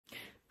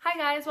Hi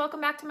guys, welcome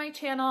back to my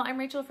channel. I'm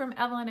Rachel from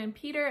Evelyn and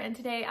Peter, and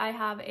today I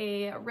have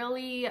a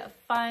really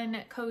fun,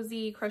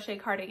 cozy crochet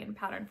cardigan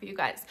pattern for you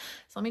guys.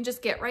 So let me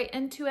just get right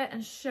into it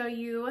and show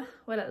you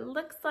what it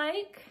looks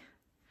like.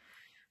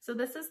 So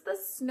this is the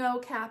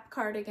Snowcap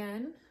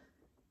Cardigan.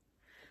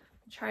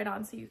 I'll try it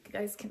on so you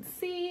guys can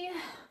see.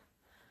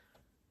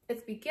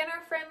 It's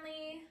beginner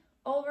friendly,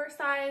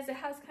 oversized. It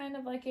has kind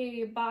of like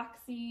a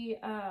boxy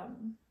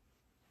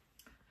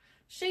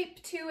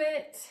shape to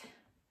it.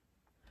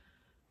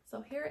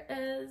 So here it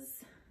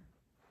is.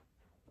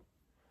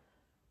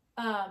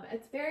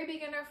 It's very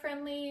beginner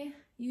friendly.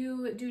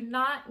 You do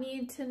not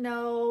need to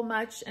know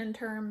much in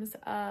terms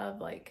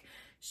of like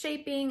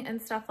shaping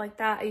and stuff like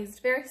that. I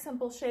used very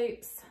simple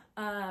shapes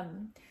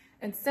and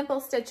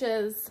simple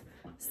stitches.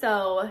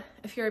 So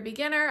if you're a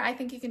beginner, I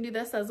think you can do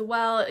this as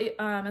well,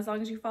 as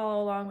long as you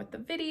follow along with the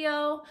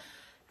video.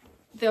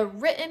 The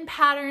written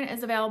pattern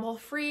is available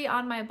free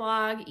on my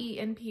blog,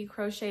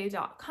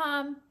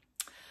 enpcrochet.com.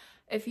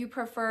 If you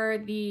prefer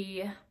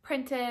the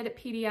printed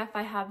PDF,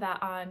 I have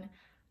that on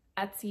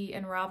Etsy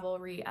and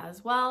Ravelry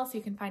as well, so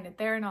you can find it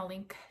there, and I'll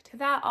link to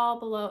that all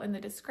below in the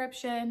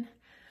description.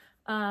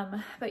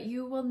 But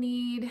you will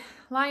need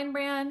Lion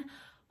Brand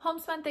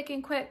homespun thick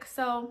and quick.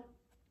 So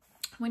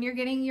when you're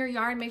getting your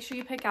yarn, make sure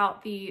you pick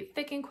out the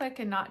thick and quick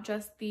and not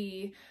just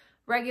the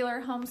regular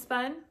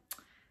homespun.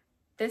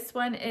 This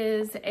one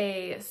is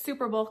a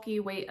super bulky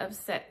weight of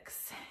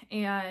 6,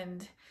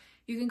 and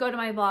you can go to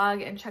my blog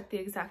and check the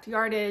exact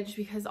yardage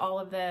because all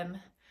of them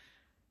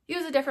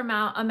use a different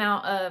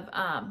amount of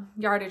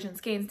yardage and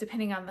skeins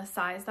depending on the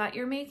size that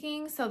you're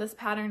making. So this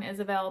pattern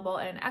is available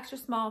in extra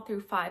small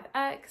through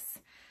 5X.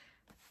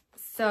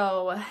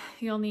 So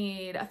you'll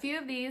need a few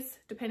of these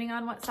depending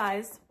on what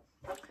size.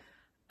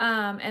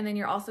 And then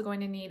you're also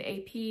going to need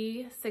a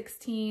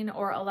P16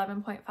 or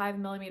 11.5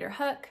 millimeter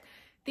hook.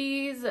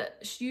 These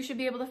you should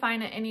be able to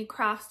find at any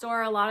craft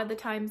store. A lot of the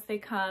times they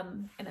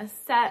come in a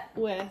set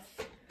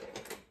with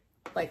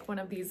like one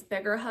of these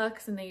bigger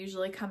hooks, and they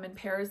usually come in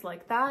pairs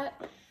like that.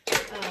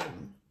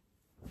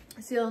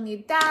 So you'll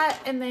need that,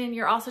 and then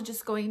you're also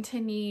just going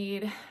to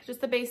need just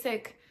the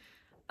basic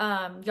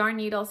yarn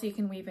needle so you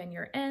can weave in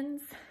your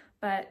ends.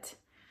 But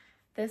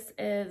this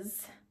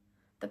is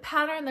the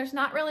pattern. There's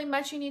not really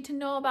much you need to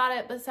know about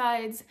it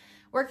besides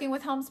working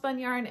with homespun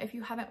yarn. If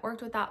you haven't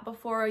worked with that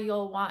before,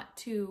 you'll want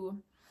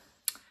to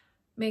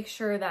make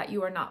sure that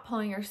you are not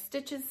pulling your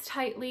stitches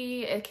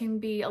tightly. It can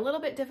be a little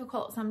bit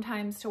difficult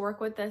sometimes to work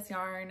with this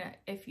yarn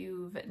if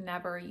you've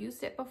never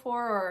used it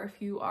before, or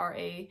if you are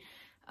a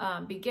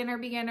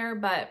beginner,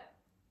 but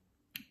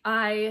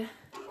I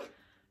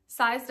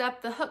sized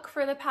up the hook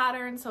for the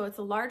pattern, so it's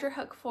a larger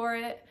hook for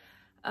it.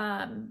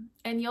 And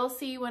you'll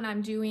see when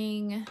I'm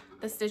doing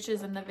the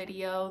stitches in the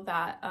video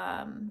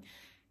that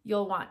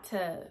you'll want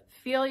to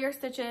feel your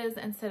stitches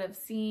instead of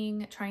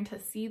trying to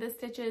see the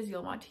stitches.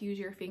 You'll want to use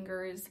your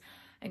fingers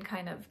and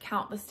kind of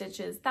count the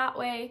stitches that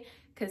way,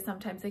 because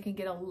sometimes they can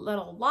get a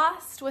little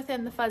lost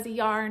within the fuzzy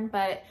yarn.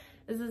 But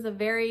this is a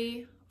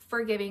very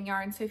forgiving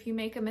yarn, so if you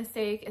make a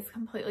mistake, it's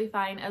completely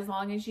fine as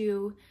long as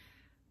you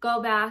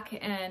go back,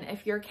 and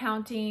if you're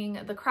counting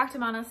the correct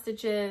amount of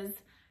stitches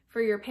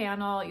for your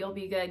panel, you'll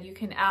be good. You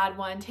can add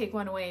one, take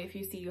one away if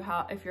you see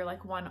if you're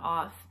like one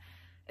off.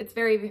 It's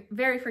very,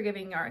 very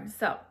forgiving yarn,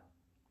 so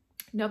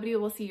nobody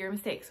will see your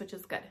mistakes, which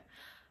is good.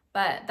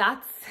 But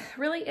that's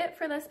really it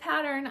for this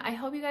pattern. I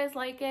hope you guys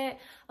like it.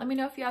 Let me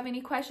know if you have any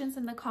questions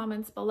in the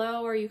comments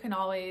below, or you can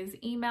always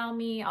email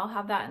me. I'll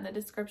have that in the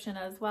description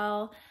as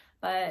well.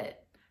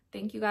 But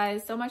thank you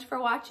guys so much for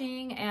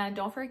watching, and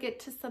don't forget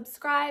to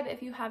subscribe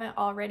if you haven't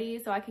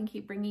already so I can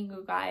keep bringing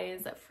you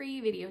guys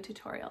free video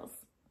tutorials.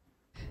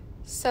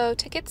 So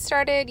to get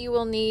started, you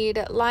will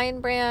need Lion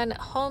Brand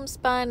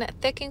homespun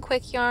thick and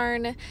quick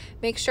yarn.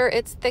 Make sure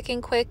it's thick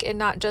and quick and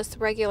not just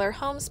regular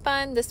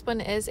homespun. This one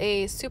is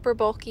a super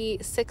bulky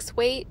 6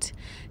 weight,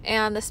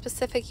 and the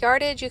specific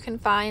yardage you can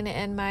find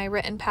in my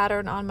written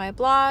pattern on my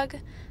blog.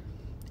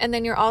 And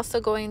then you're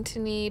also going to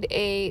need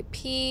a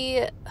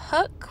P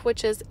hook,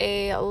 which is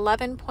a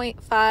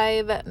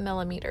 11.5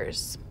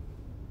 millimeters.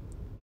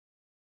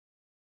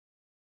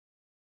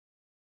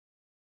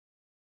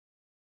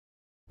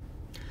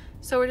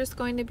 So we're just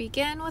going to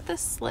begin with a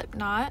slip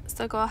knot.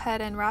 So go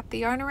ahead and wrap the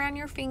yarn around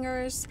your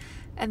fingers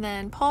and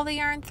then pull the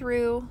yarn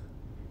through,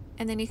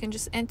 and then you can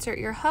just insert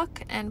your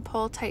hook and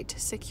pull tight to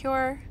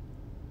secure.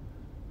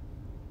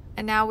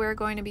 And now we're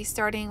going to be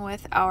starting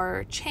with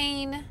our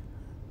chain.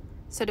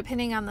 So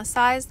depending on the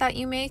size that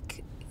you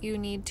make, you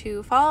need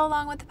to follow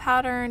along with the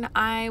pattern.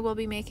 I will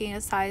be making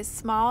a size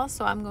small,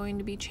 so I'm going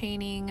to be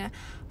chaining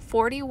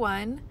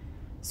 41.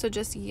 So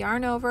just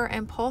yarn over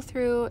and pull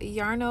through,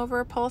 yarn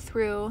over, pull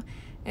through,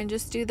 and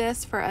just do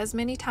this for as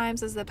many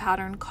times as the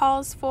pattern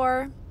calls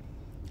for.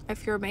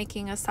 If you're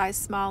making a size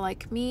small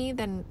like me,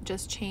 then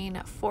just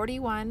chain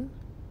 41.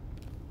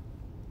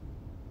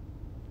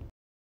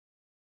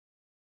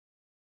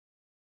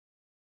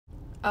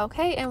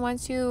 Okay, and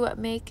once you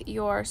make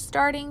your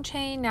starting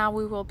chain, now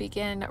we will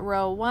begin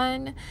row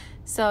 1.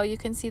 So you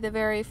can see the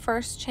very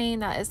first chain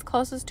that is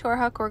closest to our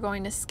hook, we're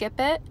going to skip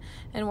it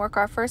and work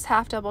our first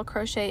half double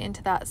crochet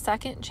into that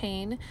second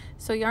chain.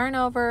 So yarn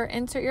over,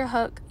 insert your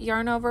hook,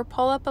 yarn over,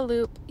 pull up a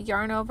loop,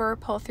 yarn over,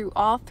 pull through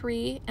all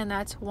 3, and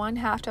that's 1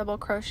 half double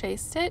crochet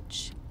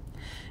stitch.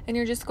 And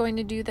you're just going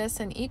to do this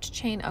in each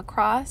chain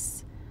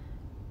across.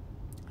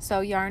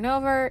 So yarn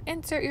over,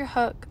 insert your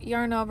hook,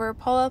 yarn over,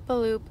 pull up a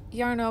loop,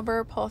 yarn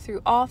over, pull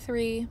through all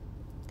 3.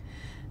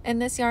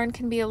 And this yarn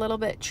can be a little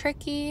bit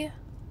tricky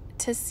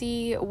to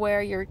see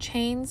where your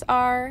chains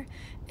are.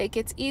 It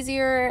gets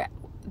easier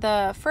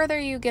the further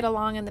you get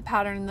along in the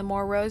pattern, the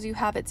more rows you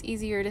have, it's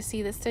easier to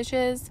see the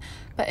stitches.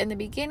 But in the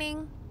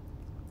beginning,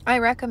 I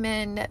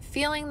recommend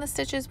feeling the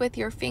stitches with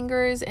your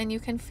fingers, and you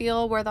can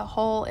feel where the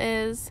hole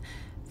is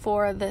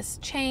for this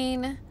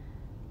chain.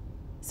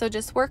 So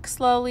just work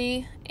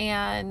slowly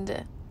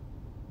and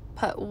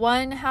put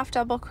 1 half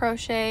double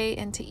crochet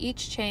into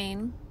each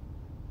chain.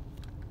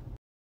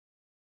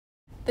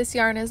 This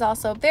yarn is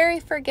also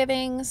very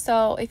forgiving,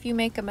 so if you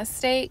make a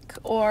mistake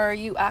or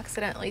you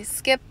accidentally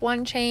skip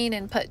one chain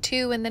and put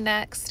 2 in the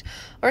next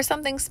or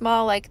something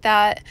small like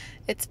that,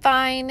 it's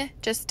fine.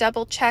 Just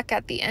double check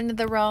at the end of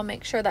the row,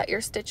 make sure that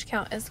your stitch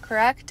count is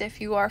correct. If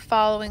you are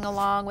following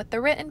along with the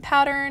written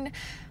pattern,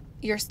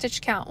 your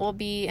stitch count will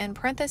be in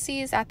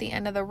parentheses at the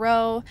end of the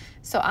row.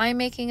 So I'm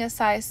making a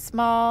size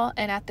small,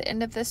 and at the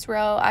end of this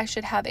row I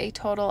should have a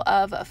total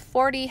of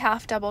 40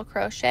 half double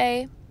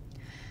crochet.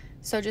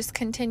 So just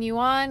continue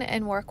on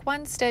and work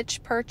 1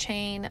 stitch per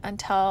chain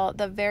until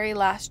the very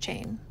last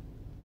chain.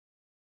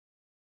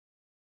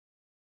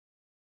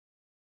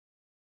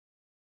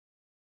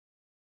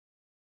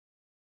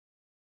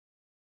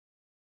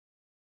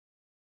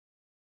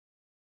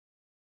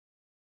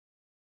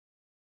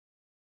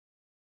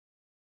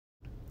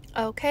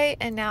 Okay,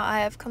 and now I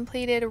have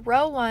completed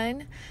row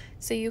 1.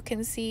 So you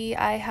can see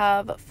I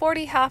have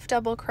 40 half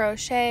double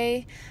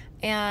crochet,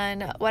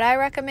 and what I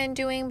recommend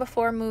doing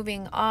before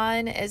moving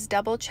on is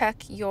double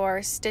check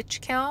your stitch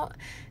count.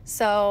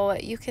 So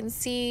you can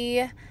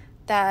see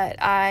that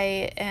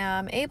I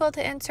am able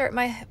to insert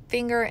my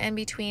finger in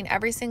between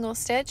every single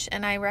stitch,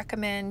 and I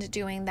recommend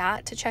doing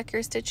that to check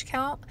your stitch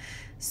count.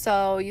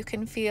 So you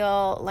can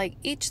feel like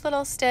each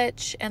little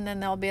stitch, and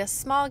then there'll be a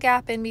small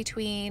gap in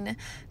between.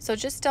 So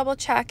just double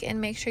check and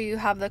make sure you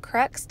have the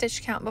correct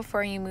stitch count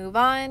before you move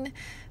on.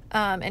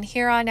 And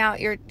here on out,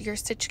 your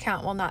stitch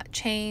count will not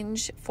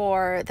change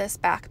for this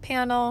back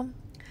panel.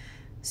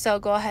 So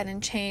go ahead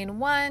and chain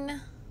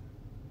 1,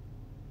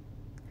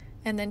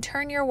 and then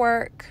turn your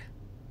work.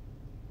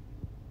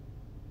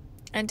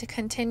 And to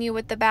continue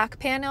with the back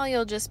panel,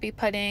 you'll just be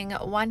putting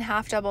 1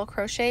 half double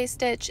crochet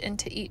stitch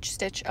into each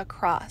stitch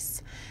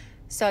across.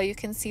 So you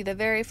can see the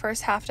very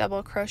first half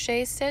double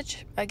crochet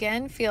stitch.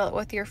 Again, feel it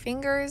with your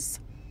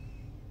fingers.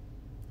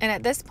 And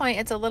at this point,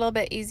 it's a little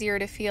bit easier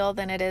to feel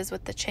than it is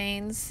with the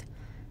chains.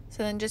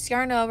 So then just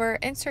yarn over,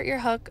 insert your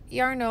hook,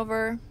 yarn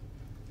over,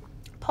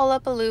 pull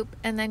up a loop,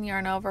 and then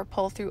yarn over,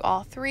 pull through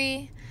all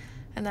 3.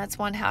 And that's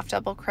 1 half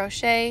double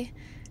crochet.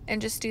 And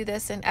just do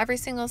this in every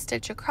single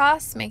stitch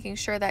across, making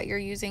sure that you're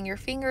using your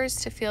fingers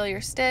to feel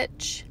your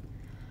stitch.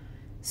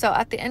 So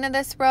at the end of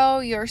this row,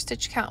 your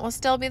stitch count will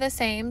still be the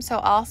same. So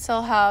I'll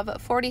still have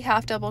 40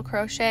 half double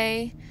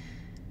crochet,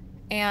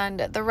 and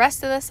the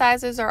rest of the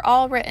sizes are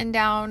all written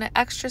down.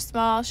 Extra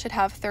small should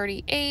have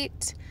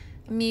 38,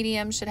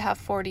 medium should have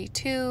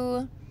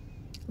 42,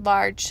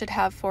 large should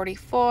have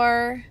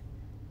 44.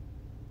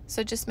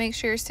 So just make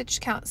sure your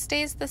stitch count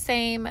stays the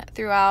same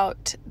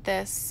throughout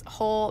this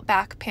whole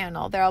back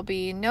panel. There'll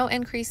be no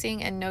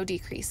increasing and no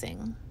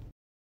decreasing.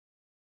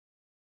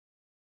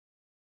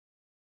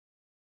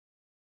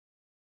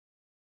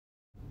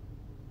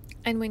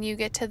 And when you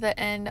get to the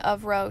end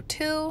of row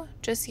 2,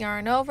 just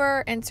yarn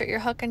over, insert your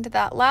hook into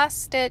that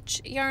last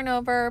stitch, yarn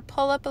over,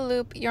 pull up a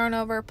loop, yarn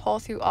over, pull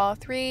through all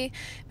 3.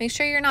 Make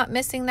sure you're not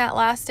missing that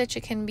last stitch.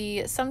 It can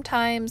be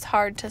sometimes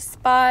hard to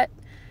spot.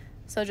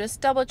 So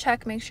just double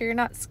check, make sure you're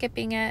not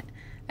skipping it.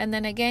 And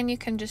then again, you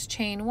can just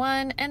chain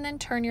 1 and then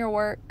turn your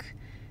work.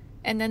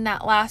 And then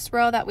that last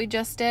row that we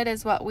just did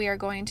is what we are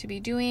going to be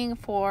doing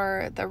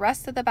for the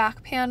rest of the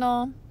back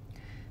panel.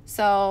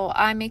 So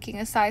I'm making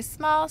a size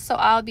small, so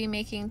I'll be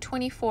making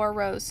 24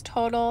 rows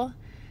total.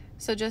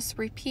 So just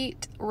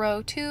repeat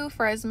row 2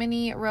 for as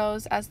many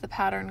rows as the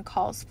pattern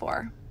calls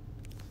for.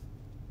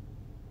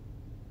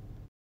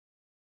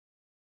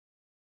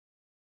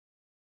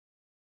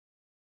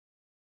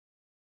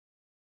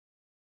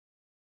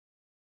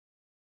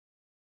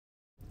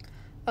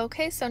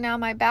 Okay, so now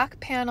my back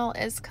panel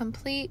is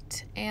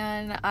complete,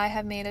 and I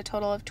have made a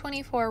total of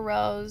 24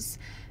 rows.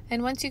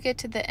 And once you get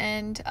to the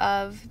end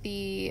of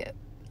the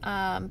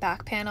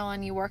back panel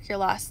and you work your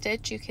last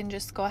stitch, you can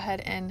just go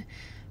ahead and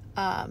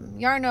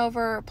yarn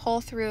over,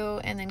 pull through,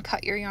 and then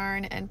cut your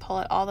yarn and pull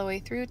it all the way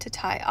through to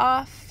tie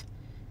off.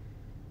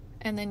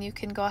 And then you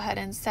can go ahead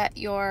and set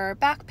your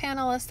back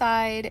panel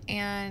aside,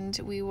 and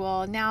we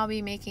will now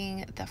be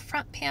making the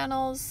front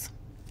panels.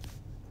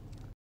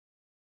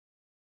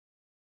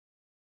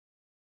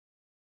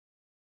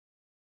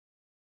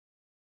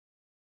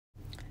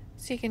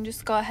 So you can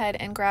just go ahead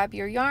and grab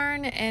your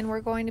yarn, and we're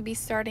going to be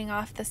starting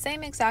off the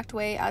same exact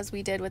way as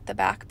we did with the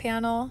back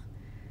panel.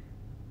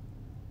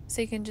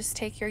 So you can just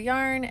take your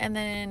yarn and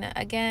then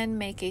again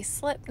make a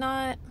slip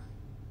knot.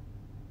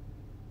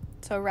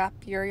 So wrap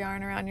your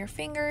yarn around your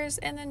fingers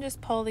and then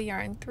just pull the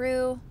yarn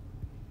through,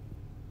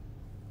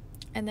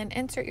 and then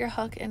insert your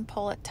hook and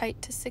pull it tight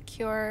to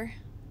secure.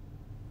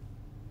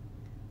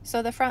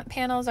 So the front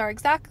panels are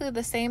exactly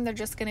the same, they're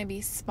just going to be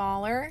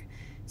smaller.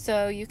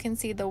 So you can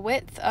see the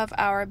width of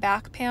our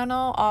back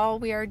panel. All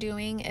we are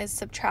doing is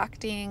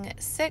subtracting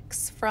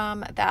 6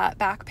 from that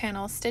back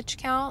panel stitch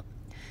count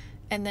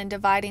and then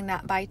dividing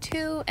that by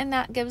 2, and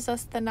that gives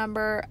us the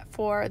number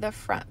for the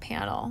front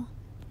panel.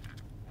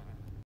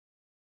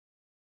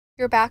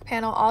 Your back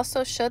panel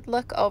also should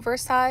look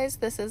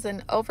oversized. This is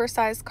an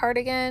oversized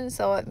cardigan,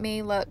 so it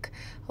may look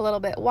a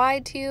little bit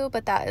wide to you,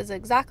 but that is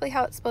exactly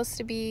how it's supposed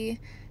to be.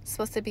 It's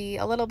supposed to be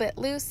a little bit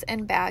loose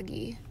and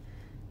baggy.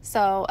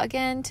 So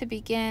again, to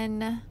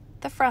begin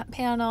the front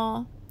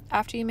panel,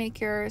 after you make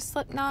your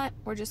slip knot,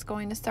 we're just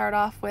going to start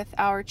off with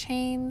our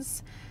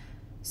chains.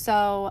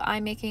 So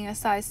I'm making a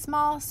size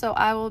small, so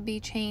I will be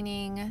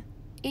chaining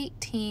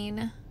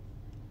 18.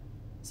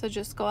 So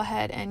just go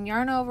ahead and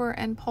yarn over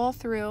and pull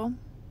through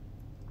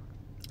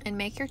and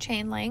make your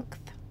chain length.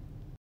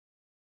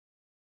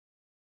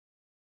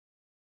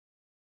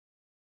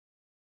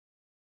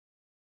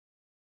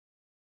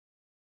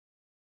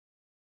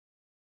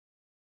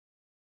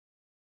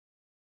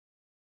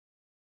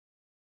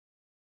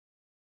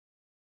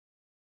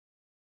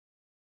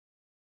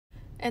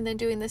 And then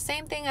doing the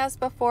same thing as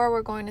before,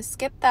 we're going to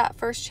skip that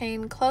first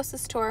chain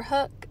closest to our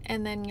hook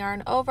and then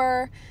yarn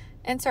over,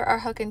 insert our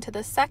hook into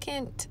the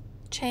second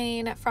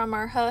chain from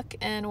our hook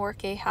and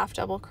work a half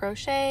double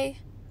crochet.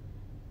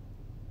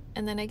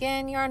 And then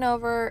again, yarn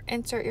over,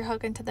 insert your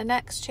hook into the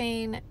next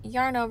chain,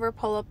 yarn over,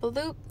 pull up a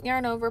loop,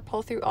 yarn over,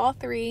 pull through all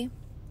 3,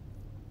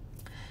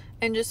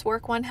 and just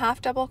work 1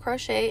 half double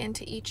crochet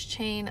into each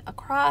chain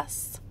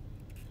across.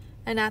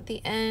 And at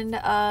the end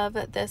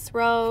of this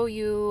row,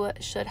 you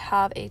should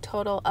have a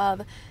total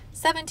of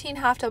 17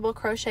 half double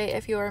crochet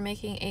if you are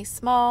making a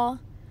small.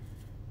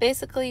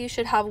 Basically, you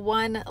should have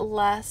 1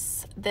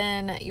 less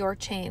than your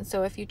chain.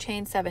 So if you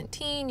chain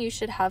 17, you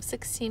should have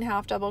 16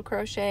 half double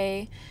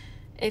crochet.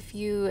 If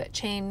you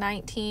chain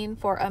 19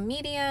 for a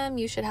medium,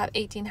 you should have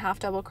 18 half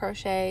double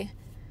crochet.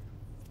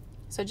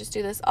 So just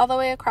do this all the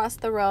way across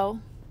the row.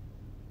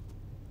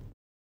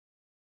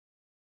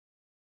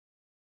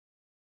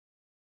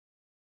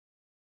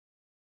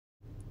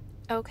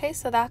 Okay,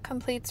 so that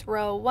completes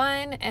row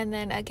 1, and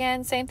then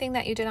again, same thing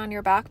that you did on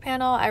your back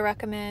panel. I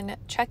recommend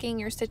checking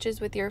your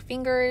stitches with your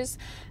fingers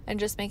and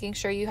just making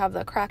sure you have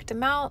the correct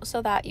amount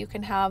so that you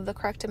can have the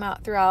correct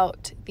amount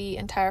throughout the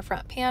entire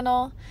front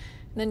panel.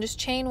 And then just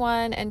chain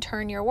 1 and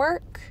turn your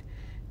work,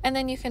 and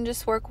then you can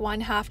just work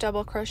 1 half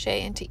double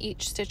crochet into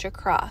each stitch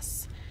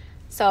across.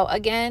 So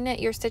again,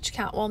 your stitch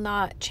count will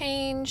not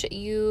change.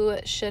 You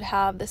should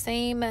have the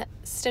same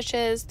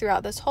stitches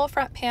throughout this whole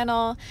front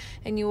panel,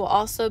 and you will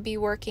also be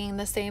working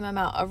the same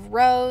amount of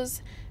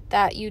rows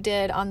that you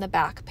did on the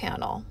back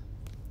panel.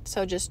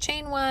 So just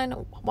chain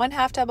 1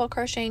 half double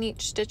crochet in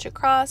each stitch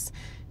across,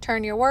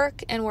 turn your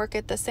work, and work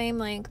it the same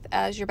length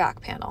as your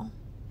back panel.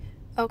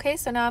 Okay,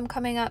 so now I'm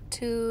coming up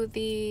to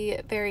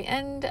the very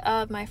end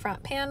of my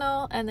front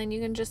panel, and then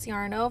you can just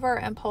yarn over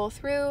and pull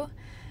through.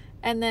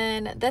 And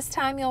then this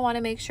time you'll want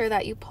to make sure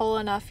that you pull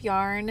enough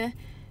yarn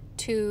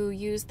to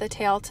use the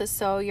tail to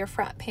sew your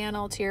front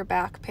panel to your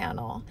back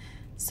panel.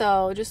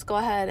 So just go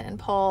ahead and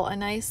pull a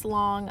nice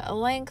long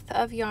length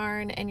of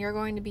yarn, and you're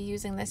going to be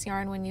using this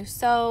yarn when you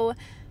sew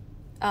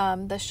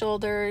the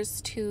shoulders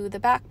to the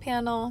back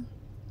panel.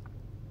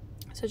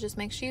 So just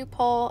make sure you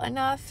pull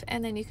enough,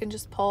 and then you can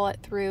just pull it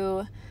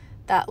through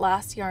that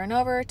last yarn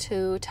over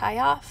to tie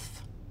off.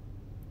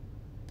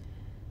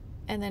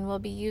 And then we'll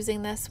be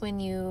using this when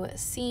you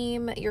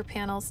seam your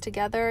panels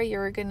together.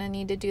 You're going to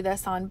need to do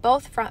this on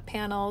both front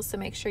panels, so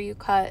make sure you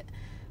cut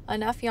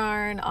enough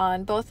yarn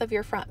on both of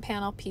your front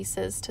panel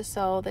pieces to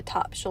sew the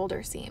top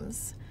shoulder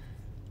seams.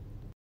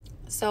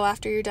 So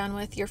after you're done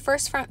with your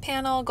first front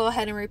panel, go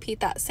ahead and repeat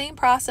that same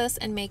process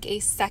and make a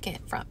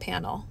second front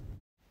panel.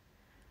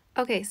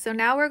 Okay, so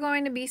now we're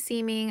going to be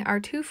seaming our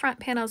 2 front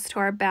panels to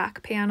our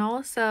back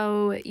panel.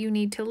 So you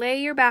need to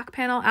lay your back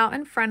panel out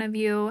in front of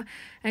you,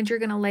 and you're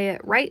going to lay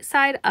it right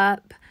side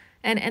up.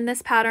 And in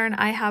this pattern,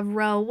 I have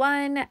row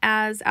 1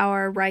 as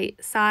our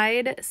right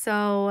side.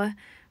 So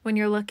when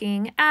you're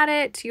looking at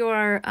it,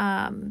 your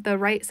the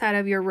right side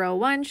of your row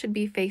 1 should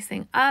be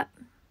facing up.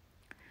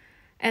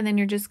 And then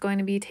you're just going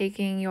to be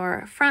taking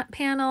your front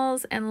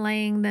panels and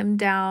laying them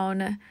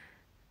down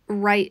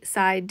right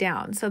side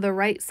down. So the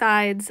right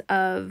sides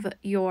of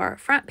your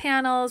front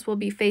panels will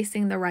be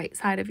facing the right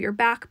side of your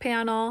back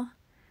panel.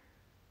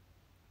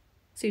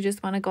 So you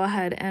just want to go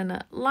ahead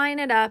and line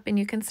it up, and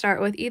you can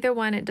start with either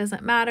one, it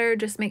doesn't matter.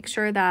 Just make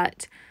sure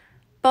that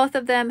both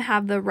of them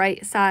have the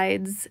right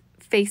sides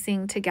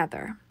facing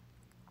together.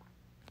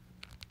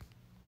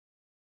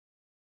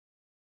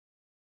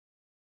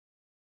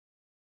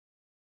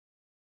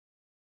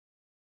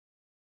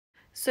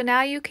 So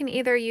now you can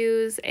either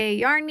use a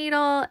yarn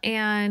needle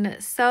and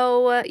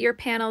sew your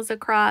panels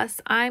across.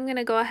 I'm going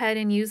to go ahead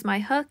and use my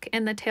hook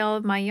in the tail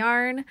of my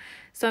yarn.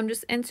 So I'm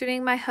just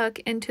inserting my hook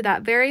into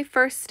that very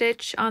first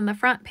stitch on the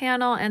front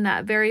panel and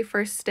that very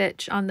first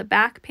stitch on the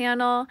back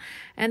panel,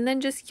 and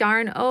then just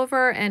yarn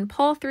over and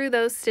pull through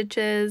those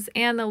stitches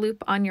and the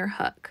loop on your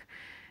hook.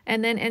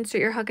 And then insert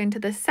your hook into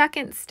the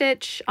second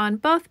stitch on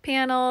both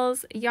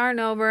panels, yarn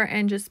over,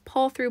 and just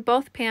pull through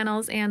both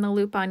panels and the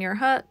loop on your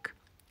hook.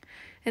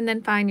 And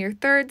then find your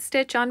third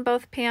stitch on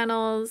both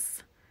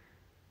panels,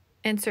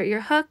 insert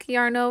your hook,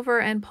 yarn over,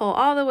 and pull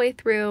all the way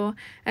through.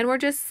 And we're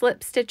just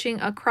slip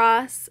stitching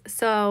across,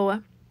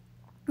 so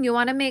you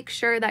want to make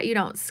sure that you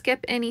don't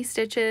skip any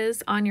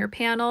stitches on your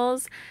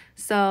panels.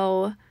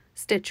 So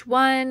stitch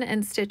 1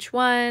 and stitch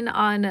 1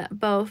 on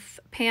both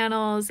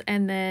panels,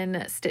 and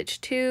then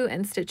stitch 2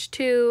 and stitch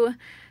 2.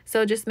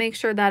 So just make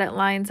sure that it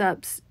lines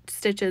up.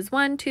 Stitches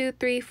 1, 2,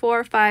 3,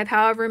 4, 5,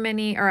 however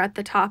many are at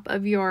the top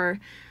of your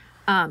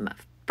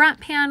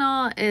front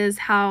panel is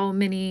how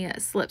many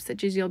slip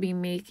stitches you'll be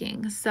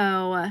making.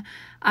 So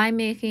I'm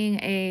making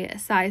a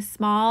size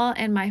small,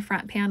 and my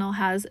front panel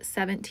has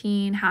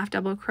 17 half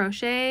double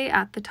crochet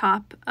at the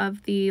top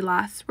of the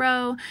last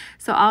row.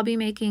 So I'll be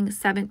making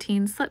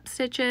 17 slip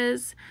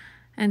stitches.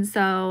 And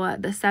so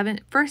the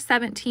first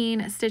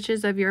 17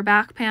 stitches of your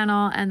back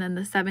panel and then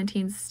the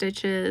 17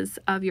 stitches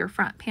of your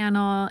front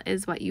panel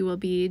is what you will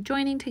be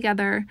joining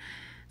together.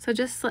 So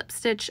just slip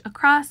stitch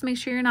across, make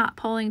sure you're not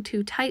pulling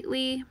too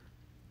tightly.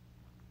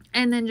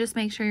 And then just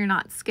make sure you're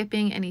not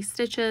skipping any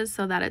stitches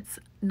so that it's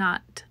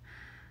not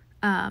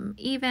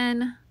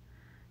even.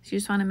 So you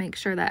just want to make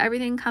sure that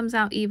everything comes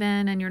out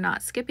even and you're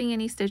not skipping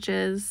any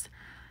stitches.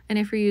 And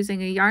if you're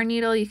using a yarn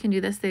needle, you can do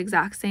this the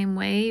exact same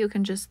way. You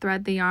can just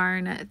thread the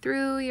yarn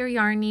through your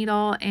yarn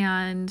needle,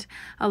 and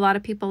a lot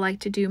of people like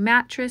to do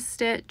mattress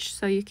stitch,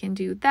 so you can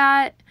do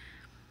that.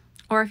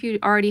 Or if you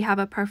already have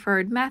a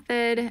preferred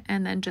method,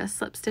 and then just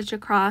slip stitch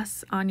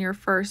across on your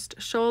first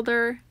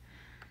shoulder.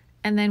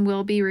 And then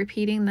we'll be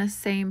repeating the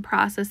same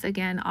process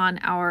again on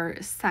our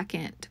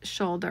second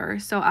shoulder.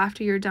 So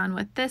after you're done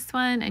with this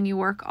one and you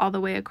work all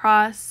the way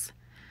across,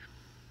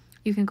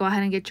 you can go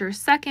ahead and get your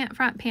second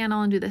front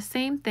panel and do the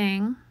same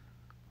thing.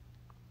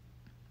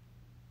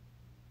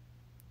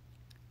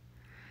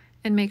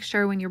 And make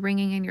sure when you're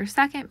bringing in your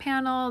second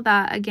panel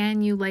that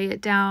again you lay it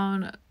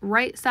down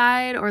right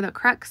side or the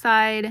correct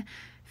side,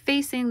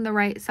 facing the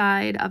right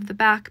side of the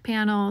back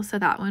panel, so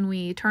that when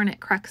we turn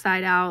it correct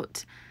side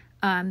out,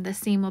 the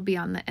seam will be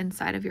on the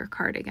inside of your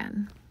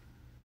cardigan.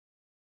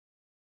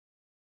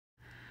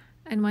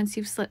 And once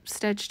you've slip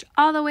stitched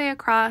all the way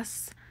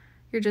across,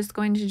 you're just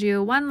going to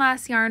do one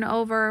last yarn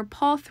over,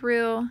 pull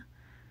through,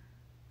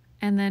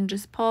 and then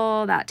just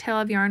pull that tail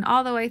of yarn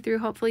all the way through.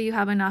 Hopefully you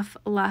have enough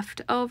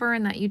left over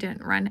and that you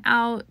didn't run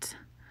out.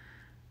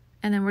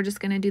 And then we're just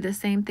going to do the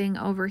same thing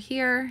over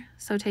here.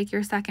 So take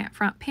your second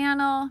front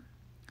panel,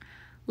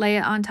 lay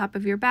it on top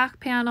of your back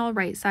panel,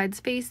 right sides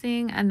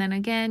facing, and then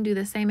again do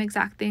the same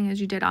exact thing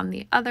as you did on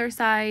the other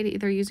side,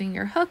 either using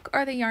your hook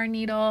or the yarn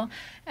needle,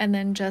 and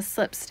then just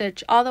slip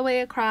stitch all the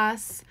way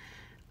across.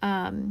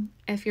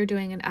 If you're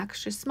doing an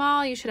extra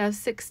small, you should have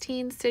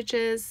 16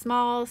 stitches,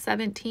 small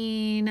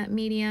 17,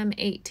 medium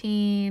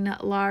 18,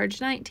 large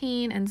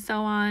 19, and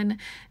so on.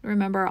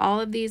 Remember, all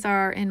of these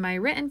are in my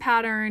written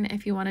pattern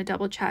if you want to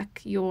double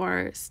check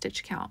your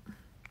stitch count.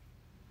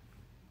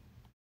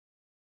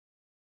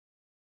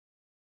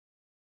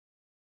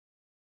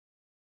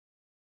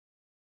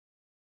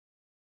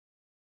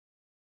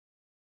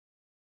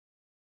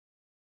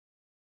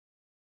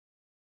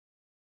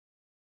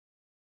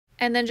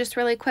 And then just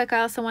really quick,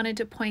 I also wanted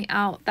to point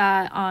out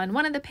that on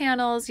one of the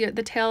panels, the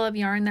tail of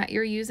yarn that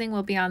you're using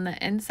will be on the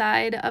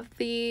inside of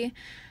the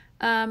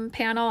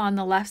panel. On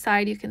the left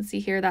side, you can see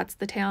here, that's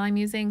the tail I'm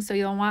using. So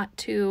you'll want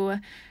to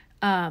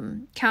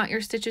count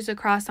your stitches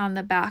across on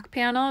the back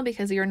panel,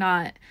 because you're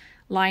not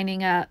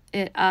lining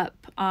it up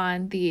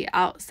on the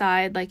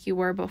outside like you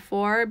were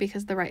before,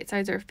 because the right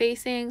sides are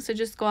facing. So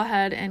just go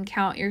ahead and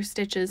count your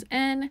stitches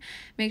in.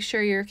 Make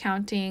sure you're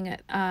counting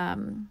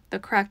the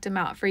correct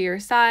amount for your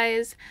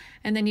size,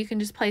 and then you can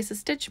just place a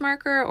stitch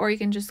marker, or you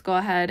can just go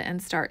ahead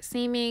and start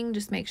seaming.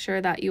 Just make sure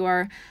that you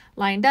are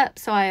lined up.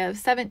 So I have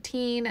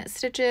 17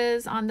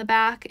 stitches on the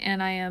back,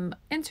 and I am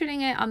inserting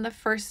it on the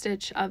first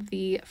stitch of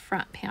the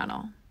front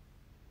panel.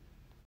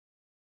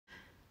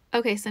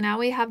 Okay, so now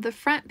we have the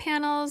front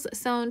panels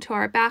sewn to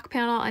our back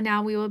panel, and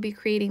now we will be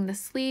creating the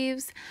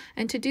sleeves.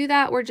 And to do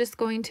that, we're just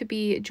going to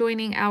be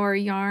joining our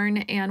yarn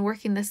and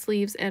working the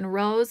sleeves in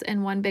rows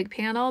in one big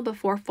panel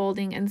before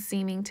folding and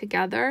seaming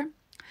together.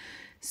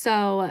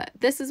 So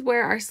this is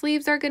where our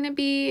sleeves are going to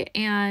be,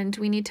 and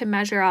we need to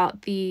measure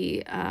out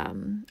the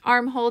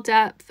armhole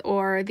depth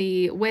or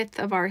the width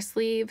of our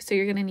sleeve. So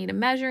you're going to need a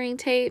measuring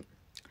tape,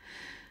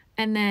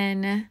 and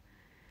then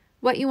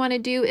what you want to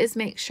do is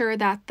make sure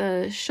that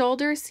the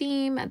shoulder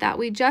seam that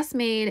we just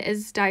made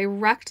is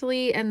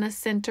directly in the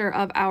center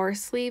of our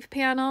sleeve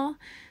panel.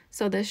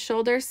 So the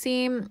shoulder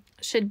seam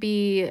should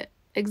be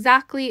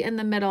exactly in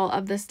the middle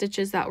of the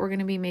stitches that we're going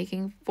to be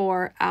making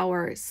for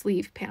our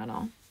sleeve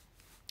panel.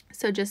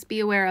 So just be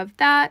aware of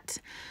that.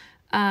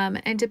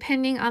 And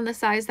depending on the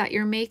size that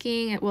you're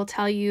making, it will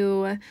tell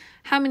you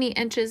how many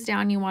inches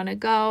down you want to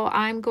go.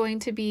 I'm going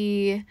to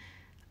be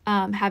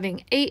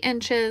having 8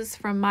 inches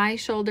from my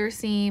shoulder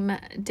seam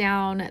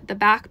down the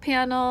back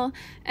panel,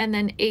 and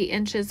then 8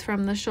 inches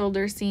from the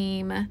shoulder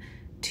seam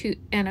to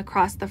and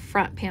across the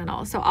front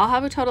panel. So I'll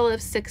have a total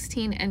of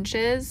 16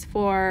 inches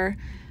for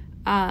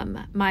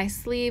my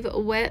sleeve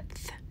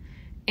width.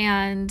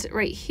 And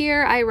right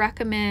here, I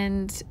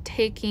recommend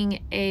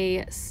taking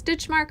a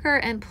stitch marker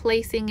and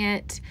placing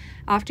it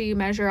after you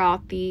measure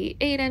out the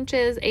 8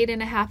 inches,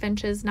 8.5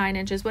 inches, 9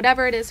 inches,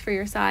 whatever it is for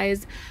your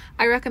size.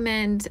 I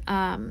recommend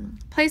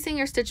placing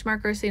your stitch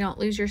marker so you don't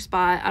lose your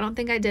spot. I don't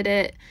think I did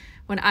it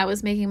when I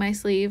was making my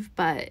sleeve,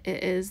 but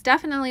it is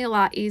definitely a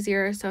lot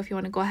easier. So if you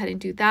want to go ahead and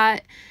do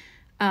that,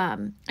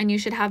 and you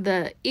should have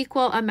the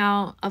equal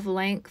amount of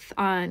length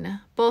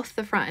on both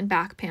the front and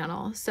back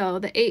panel. So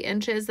the 8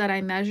 inches that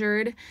I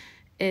measured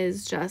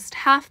is just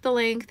half the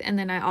length, and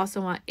then I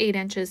also want 8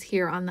 inches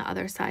here on the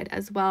other side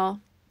as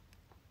well.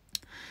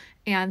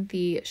 And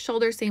the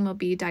shoulder seam will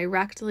be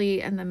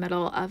directly in the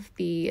middle of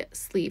the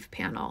sleeve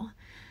panel.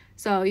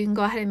 So you can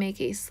go ahead and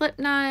make a slip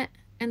knot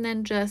and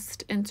then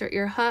just insert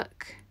your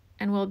hook,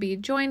 and we'll be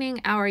joining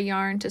our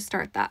yarn to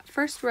start that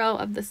first row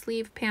of the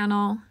sleeve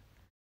panel.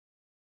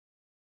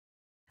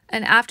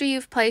 And after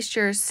you've placed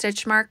your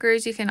stitch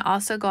markers, you can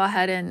also go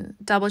ahead and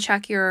double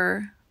check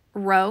your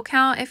row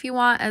count if you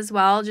want as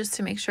well, just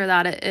to make sure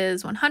that it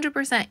is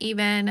 100%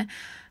 even.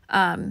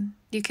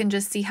 You can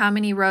just see how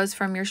many rows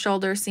from your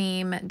shoulder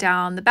seam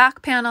down the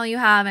back panel you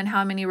have and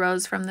how many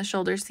rows from the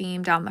shoulder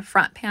seam down the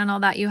front panel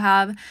that you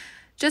have,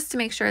 just to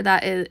make sure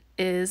that it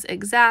is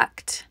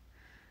exact.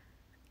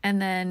 And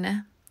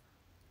then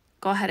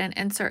go ahead and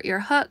insert your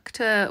hook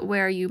to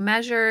where you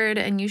measured,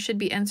 and you should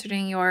be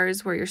inserting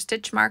yours where your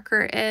stitch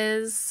marker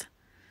is.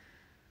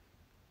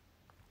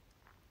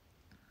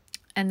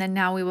 And then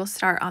now we will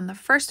start on the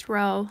first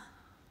row.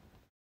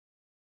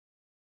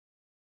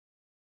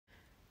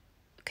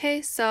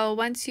 Okay, so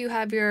once you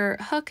have your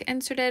hook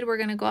inserted, we're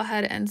going to go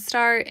ahead and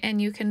start,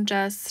 and you can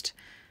just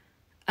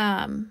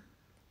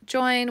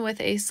join with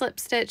a slip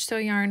stitch, so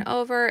yarn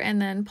over and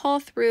then pull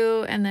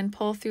through, and then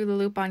pull through the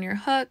loop on your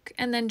hook,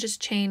 and then just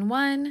chain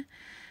 1.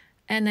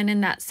 And then in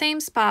that same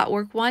spot,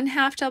 work 1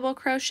 half double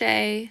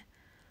crochet,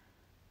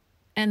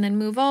 and then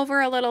move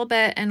over a little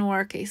bit and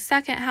work a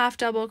second half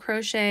double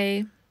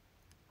crochet.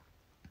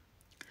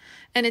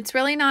 And it's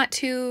really not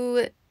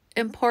too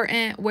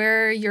important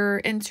where you're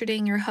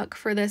inserting your hook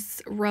for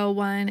this row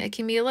 1. It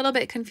can be a little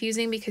bit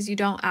confusing because you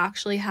don't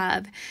actually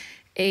have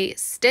a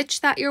stitch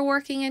that you're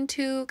working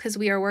into, because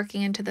we are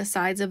working into the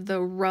sides of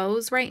the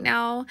rows right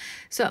now.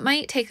 So it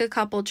might take a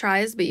couple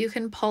tries, but you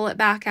can pull it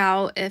back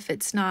out if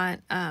it's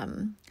not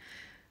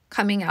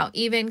coming out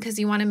even, because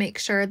you want to make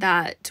sure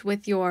that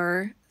with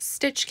your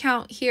stitch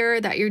count here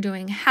that you're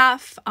doing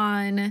half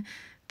on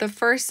the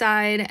first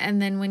side,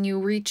 and then when you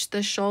reach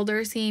the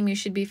shoulder seam you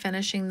should be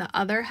finishing the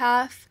other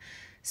half.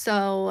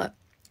 So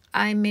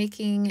I'm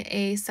making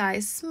a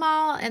size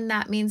small, and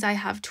that means I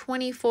have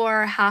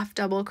 24 half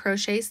double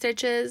crochet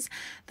stitches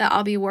that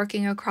I'll be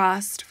working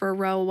across for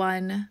row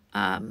 1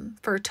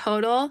 for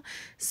total.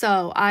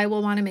 So I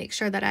will want to make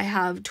sure that I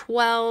have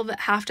 12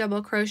 half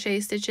double crochet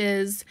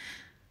stitches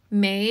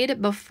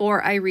made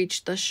before I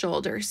reach the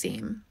shoulder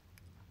seam.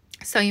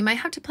 So you might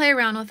have to play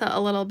around with it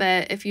a little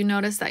bit. If you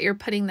notice that you're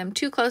putting them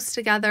too close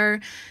together,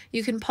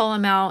 you can pull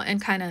them out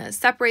and kind of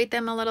separate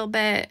them a little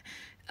bit.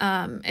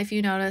 If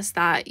you notice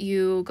that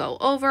you go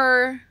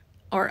over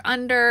or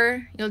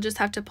under, you'll just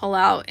have to pull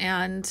out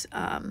and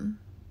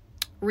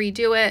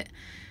redo it.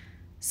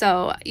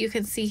 So you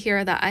can see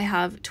here that I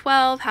have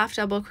 12 half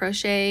double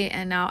crochet,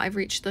 and now I've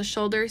reached the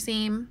shoulder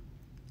seam.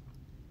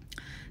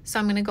 So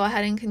I'm going to go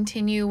ahead and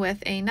continue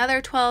with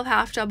another 12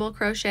 half double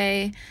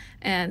crochet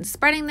and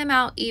spreading them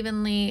out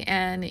evenly,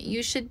 and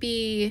you should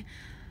be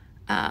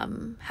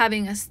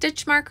having a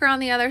stitch marker on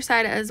the other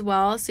side as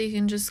well, so you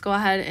can just go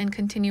ahead and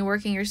continue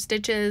working your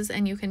stitches,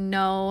 and you can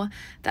know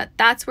that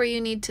that's where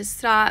you need to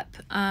stop.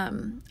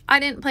 I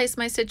didn't place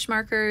my stitch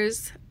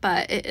markers,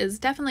 but it is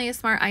definitely a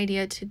smart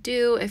idea to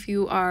do if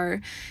you are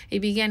a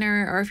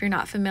beginner or if you're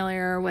not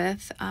familiar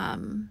with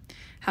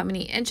how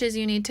many inches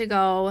you need to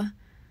go.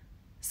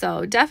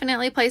 So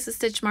definitely place a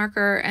stitch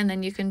marker, and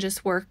then you can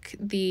just work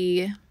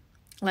the,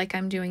 like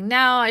I'm doing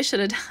now. I should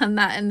have done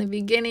that in the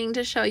beginning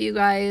to show you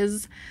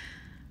guys.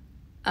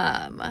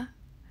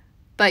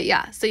 But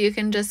yeah, so you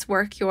can just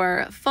work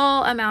your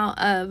full amount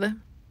of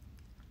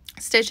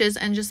stitches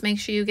and just make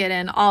sure you get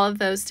in all of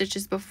those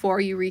stitches before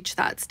you reach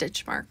that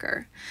stitch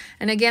marker.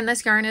 And again,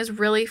 this yarn is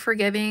really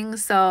forgiving,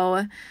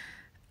 so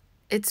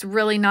it's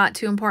really not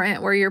too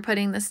important where you're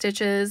putting the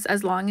stitches.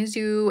 As long as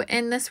you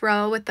end this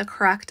row with the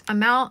correct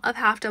amount of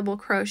half double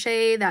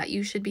crochet that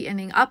you should be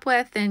ending up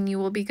with, then you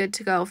will be good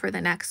to go for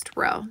the next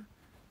row.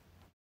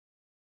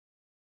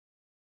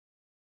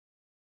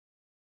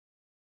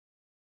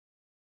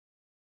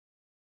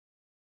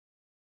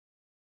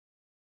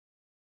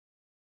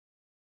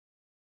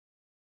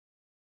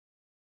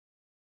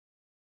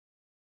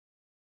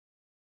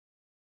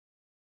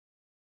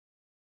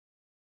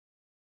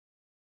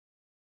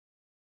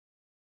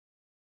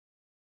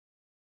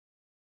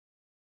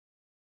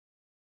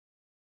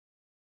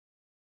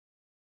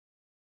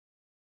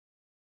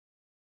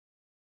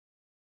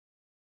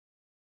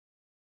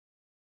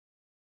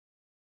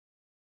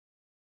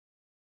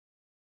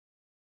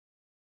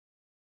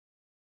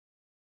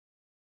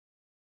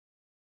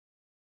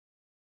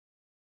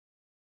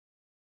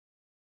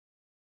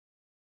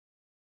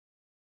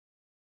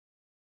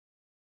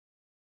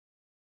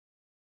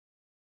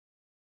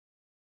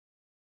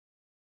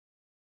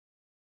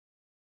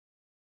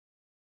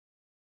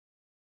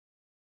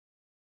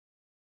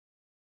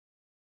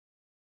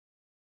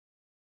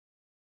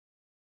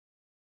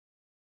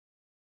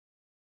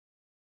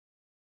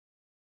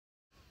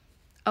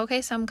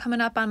 Okay, so I'm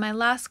coming up on my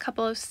last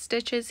couple of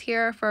stitches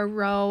here for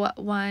row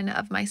 1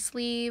 of my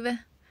sleeve.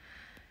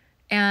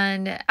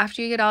 And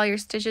after you get all your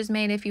stitches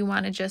made, if you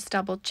want to just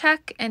double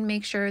check and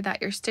make sure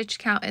that your stitch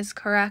count is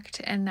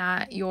correct and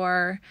that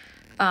your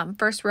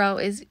first row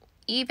is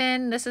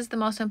even. This is the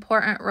most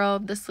important row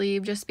of the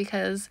sleeve just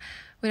because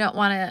we don't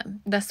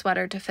want the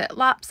sweater to fit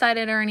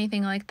lopsided or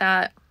anything like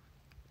that.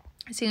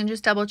 So you can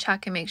just double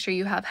check and make sure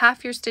you have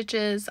half your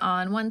stitches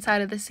on one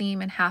side of the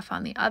seam and half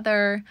on the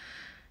other.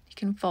 You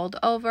can fold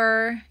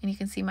over and you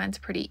can see mine's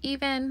pretty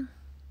even.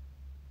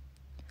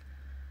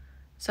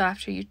 So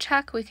after you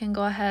check, we can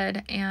go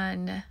ahead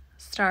and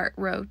start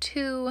row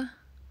 2.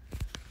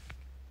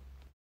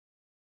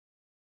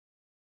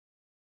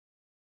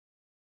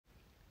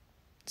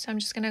 So I'm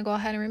just going to go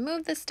ahead and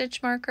remove the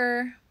stitch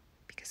marker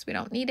because we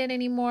don't need it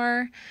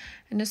anymore.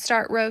 And to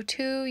start row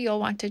 2, you'll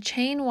want to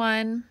chain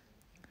 1.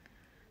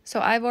 So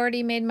I've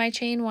already made my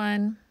chain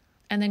 1,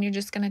 and then you're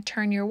just going to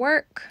turn your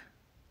work.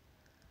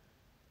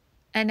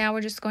 And now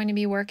we're just going to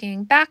be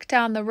working back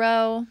down the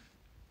row.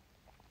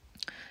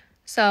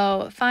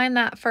 So find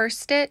that first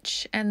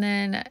stitch and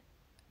then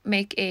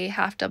make a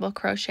half double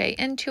crochet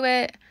into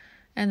it,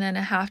 and then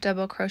a half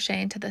double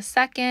crochet into the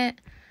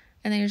second.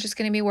 And then you're just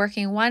going to be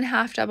working 1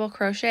 half double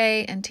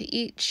crochet into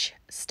each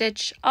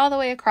stitch all the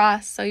way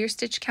across. So your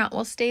stitch count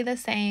will stay the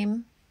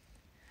same.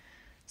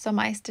 So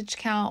my stitch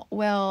count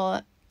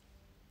will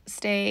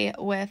stay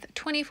with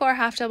 24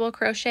 half double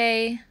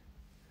crochet.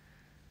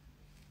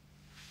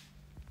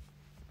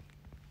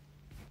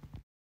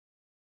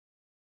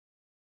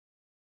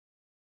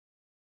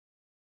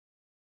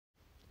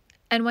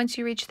 And once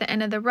you reach the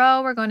end of the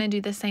row, we're going to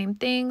do the same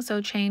thing.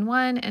 So chain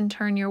 1 and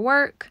turn your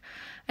work.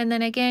 And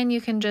then again,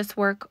 you can just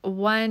work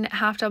 1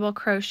 half double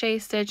crochet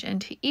stitch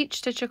into each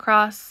stitch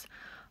across,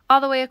 all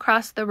the way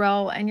across the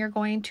row. And you're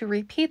going to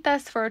repeat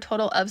this for a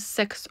total of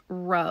 6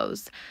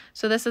 rows.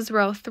 So this is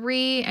row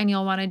 3, and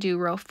you'll want to do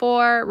row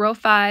 4, row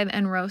 5,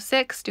 and row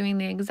 6, doing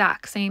the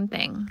exact same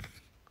thing.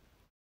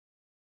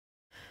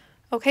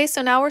 Okay,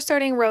 so now we're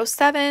starting row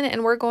 7,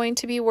 and we're going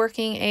to be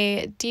working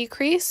a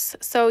decrease.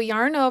 So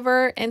yarn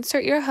over,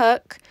 insert your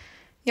hook,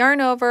 yarn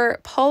over,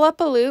 pull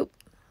up a loop.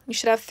 You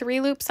should have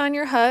 3 loops on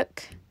your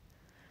hook.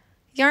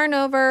 Yarn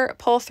over,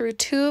 pull through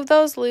 2 of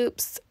those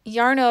loops,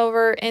 yarn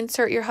over,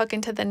 insert your hook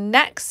into the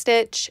next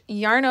stitch,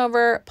 yarn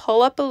over,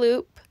 pull up a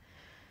loop,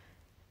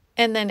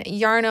 and then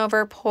yarn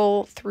over,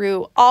 pull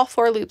through all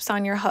 4 loops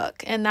on your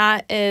hook. And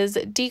that is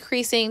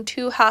decreasing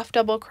 2 half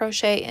double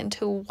crochet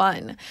into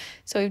 1.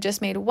 So we've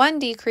just made 1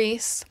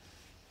 decrease.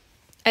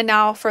 And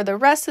now for the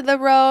rest of the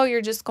row,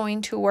 you're just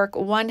going to work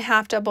 1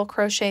 half double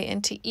crochet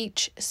into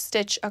each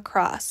stitch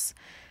across.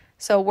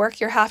 So work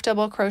your half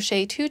double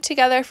crochet 2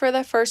 together for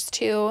the first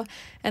 2,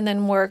 and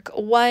then work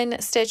 1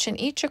 stitch in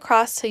each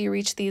across till you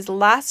reach these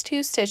last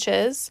 2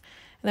 stitches.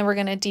 And then we're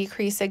going to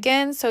decrease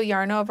again. So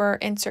yarn over,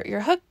 insert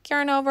your hook,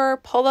 yarn over,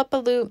 pull up a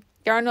loop,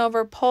 yarn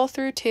over, pull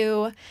through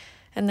 2,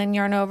 and then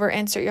yarn over,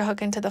 insert your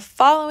hook into the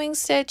following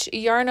stitch,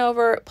 yarn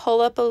over,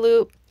 pull up a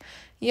loop,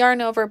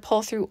 yarn over,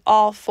 pull through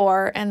all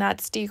 4, and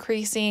that's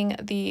decreasing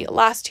the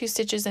last 2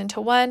 stitches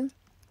into 1.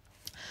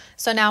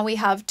 So now we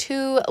have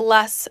 2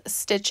 less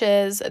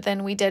stitches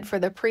than we did for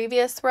the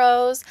previous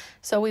rows.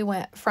 So we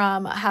went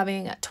from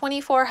having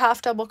 24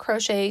 half double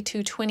crochet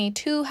to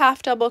 22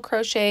 half double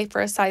crochet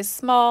for a size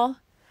small.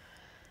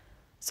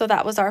 So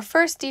that was our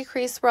first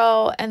decrease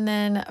row. And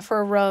then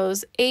for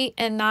rows 8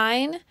 and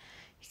 9,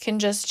 you can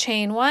just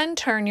chain 1,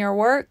 turn your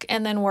work,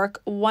 and then work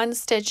 1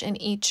 stitch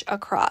in each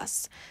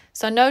across.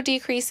 So no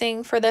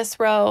decreasing for this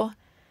row,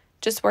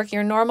 just work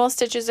your normal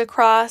stitches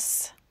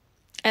across,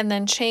 and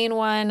then chain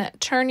 1,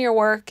 turn your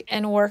work,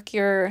 and work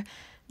your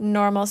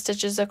normal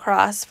stitches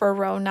across for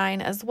row 9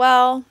 as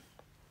well.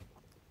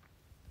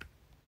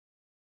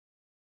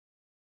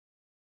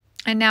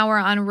 And now we're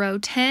on row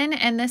 10,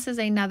 and this is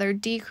another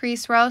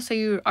decrease row. So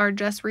you are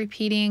just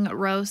repeating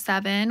row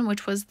 7,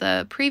 which was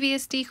the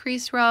previous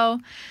decrease row.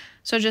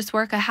 So just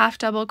work a half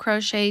double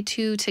crochet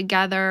 2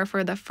 together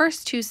for the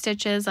first 2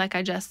 stitches like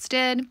I just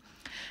did.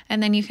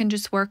 And then you can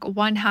just work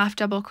 1 half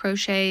double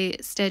crochet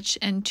stitch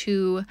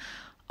into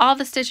all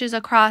the stitches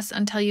across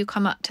until you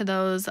come up to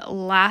those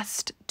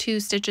last 2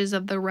 stitches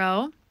of the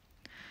row.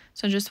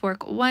 So just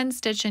work 1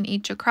 stitch in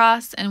each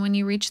across, and when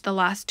you reach the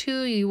last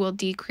 2, you will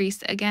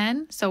decrease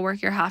again. So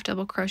work your half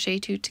double crochet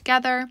 2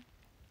 together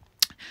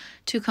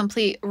to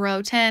complete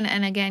row 10,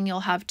 and again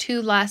you'll have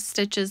 2 less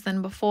stitches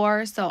than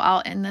before. So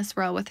I'll end this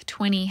row with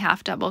 20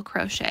 half double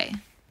crochet.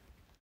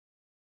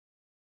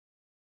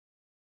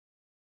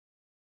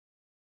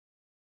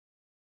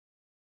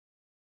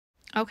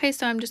 Okay,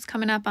 so I'm just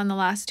coming up on the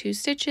last 2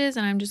 stitches,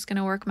 and I'm just going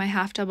to work my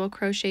half double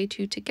crochet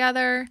 2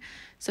 together.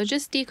 So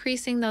just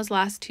decreasing those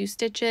last 2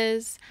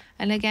 stitches,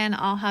 and again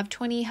I'll have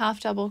 20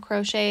 half double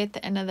crochet at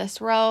the end of this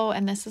row,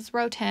 and this is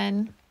row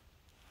 10.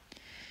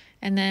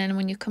 And then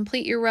when you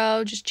complete your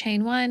row, just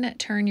chain 1,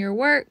 turn your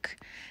work,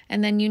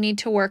 and then you need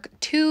to work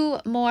 2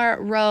 more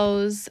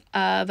rows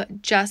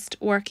of just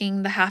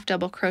working the half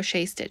double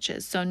crochet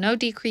stitches. So no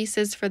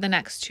decreases for the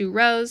next 2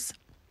 rows.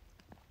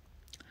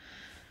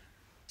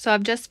 So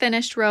I've just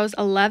finished rows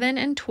 11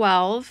 and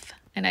 12,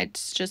 and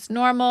it's just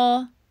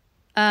normal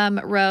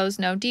rows,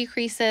 no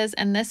decreases,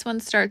 and this one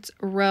starts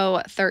row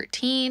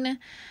 13.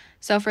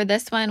 So for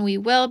this one, we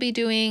will be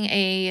doing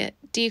a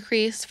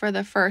decrease for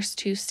the first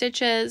 2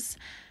 stitches.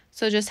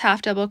 So just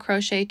half double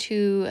crochet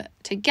 2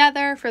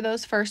 together for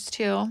those first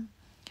 2.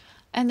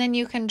 And then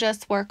you can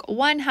just work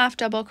 1 half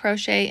double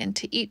crochet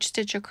into each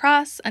stitch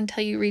across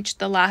until you reach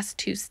the last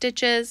 2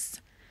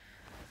 stitches.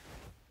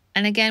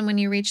 And again, when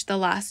you reach the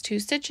last 2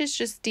 stitches,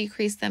 just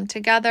decrease them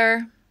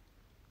together.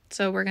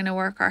 So we're going to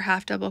work our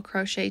half double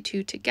crochet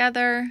 2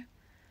 together.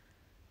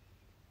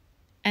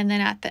 And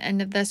then at the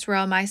end of this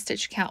row, my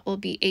stitch count will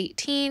be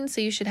 18.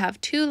 So you should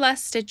have 2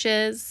 less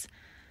stitches.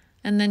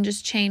 And then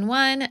just chain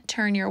 1,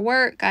 turn your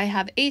work. I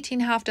have 18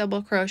 half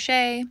double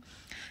crochet.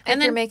 And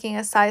then if you're making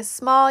a size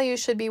small, you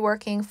should be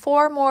working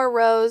 4 more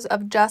rows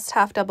of just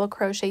half double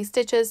crochet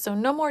stitches. So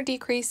no more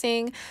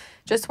decreasing.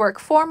 Just work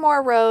 4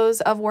 more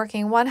rows of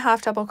working 1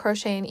 half double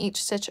crochet in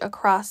each stitch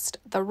across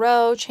the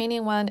row,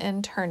 chaining 1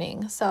 and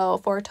turning. So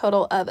for a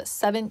total of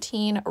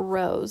 17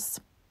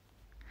 rows.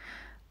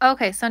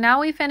 Okay, so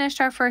now we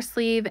finished our first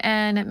sleeve,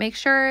 and make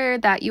sure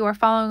that you are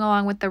following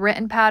along with the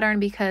written pattern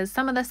because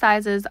some of the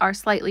sizes are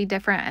slightly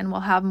different and will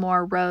have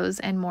more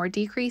rows and more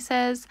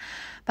decreases.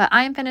 But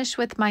I'm finished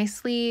with my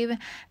sleeve,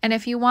 and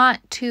if you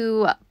want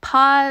to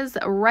pause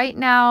right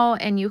now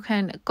and you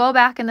can go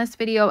back in this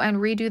video and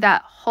redo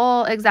that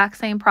whole exact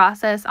same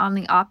process on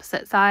the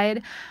opposite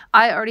side.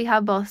 I already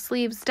have both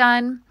sleeves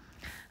done.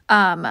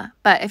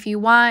 But if you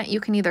want, you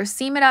can either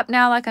seam it up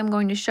now like I'm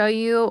going to show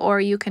you, or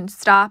you can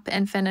stop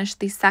and finish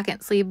the second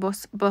sleeve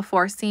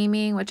before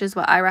seaming, which is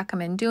what I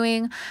recommend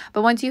doing.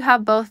 But once you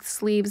have both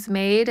sleeves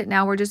made,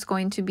 now we're just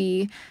going to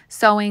be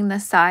sewing the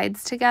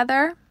sides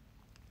together.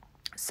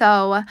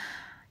 So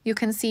you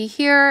can see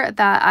here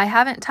that I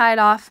haven't tied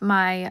off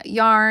my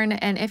yarn,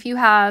 and if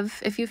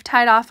you've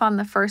tied off on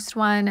the first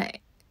one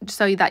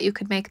so that you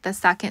could make the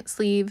second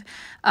sleeve,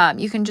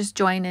 you can just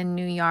join in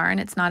new yarn.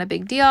 It's not a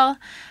big deal.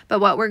 But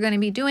what we're going to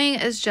be doing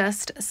is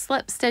just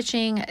slip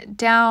stitching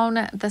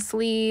down the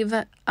sleeve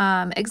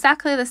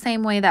exactly the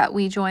same way that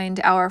we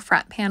joined our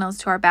front panels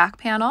to our back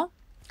panel.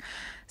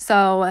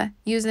 So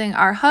using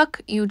our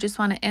hook, you just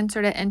want to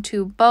insert it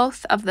into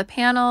both of the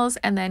panels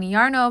and then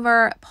yarn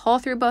over, pull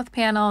through both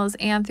panels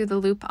and through the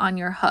loop on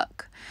your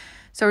hook.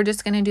 So we're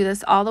just going to do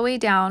this all the way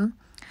down.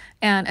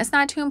 And it's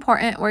not too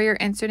important where you're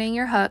inserting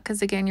your hook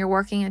because, again, you're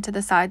working into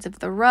the sides of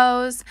the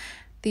rows.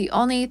 The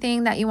only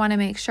thing that you want to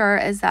make sure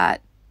is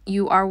that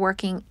you are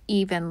working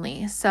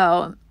evenly.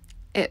 So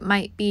it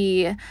might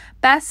be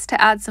best to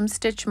add some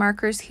stitch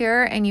markers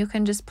here, and you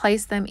can just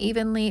place them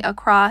evenly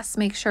across.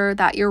 Make sure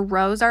that your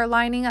rows are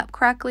lining up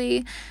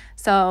correctly.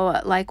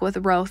 So like with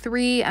row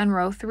 3 and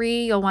row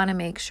 3, you'll want to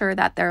make sure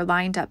that they're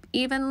lined up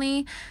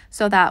evenly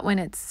so that when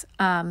it's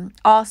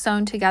all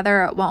sewn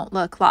together, it won't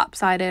look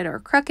lopsided or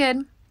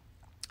crooked.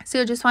 So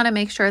you just want to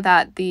make sure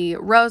that the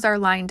rows are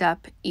lined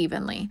up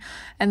evenly.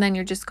 And then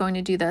you're just going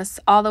to do this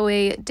all the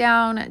way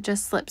down,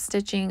 just slip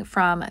stitching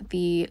from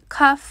the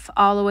cuff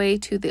all the way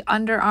to the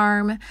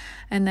underarm.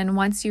 And then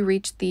once you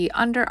reach the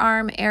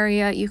underarm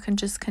area, you can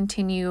just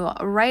continue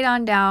right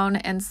on down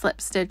and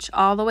slip stitch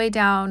all the way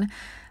down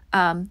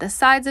the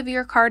sides of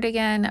your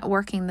cardigan,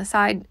 working the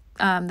sides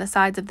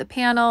of the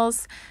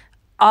panels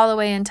all the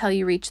way until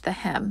you reach the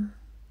hem.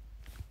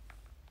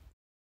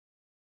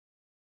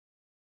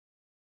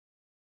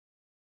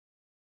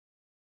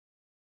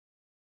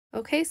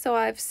 Okay, so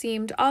I've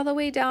seamed all the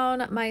way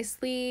down my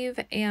sleeve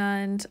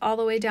and all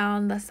the way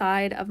down the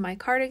side of my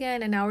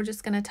cardigan, and now we're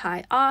just going to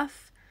tie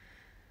off.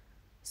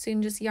 So you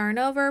can just yarn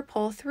over,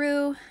 pull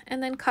through,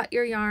 and then cut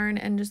your yarn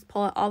and just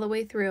pull it all the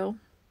way through.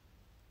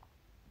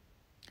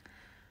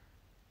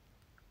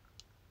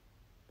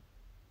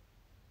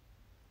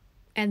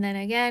 And then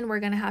again, we're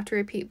going to have to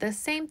repeat the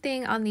same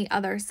thing on the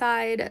other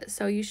side.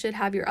 So you should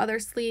have your other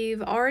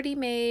sleeve already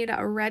made,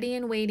 ready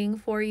and waiting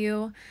for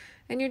you.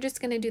 And you're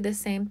just going to do the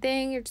same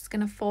thing. You're just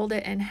going to fold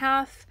it in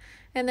half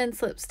and then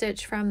slip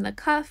stitch from the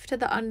cuff to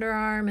the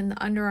underarm and the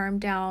underarm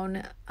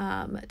down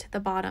to the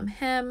bottom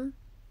hem.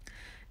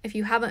 If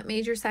you haven't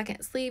made your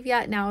second sleeve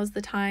yet, now is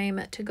the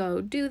time to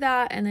go do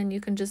that. And then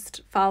you can just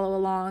follow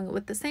along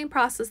with the same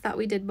process that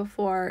we did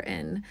before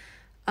and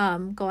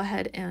go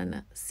ahead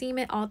and seam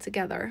it all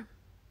together.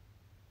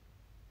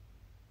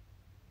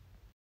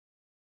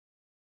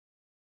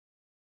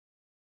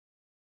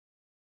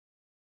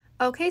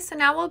 Okay, so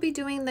now we'll be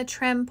doing the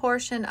trim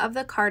portion of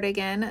the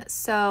cardigan.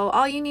 So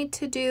all you need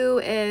to do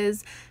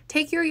is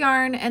take your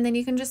yarn and then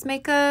you can just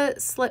make a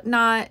slip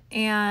knot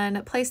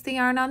and place the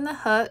yarn on the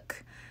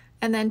hook.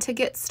 And then to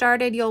get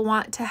started, you'll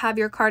want to have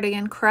your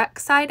cardigan correct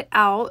side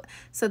out.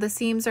 So the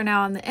seams are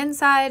now on the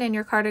inside and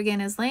your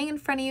cardigan is laying in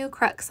front of you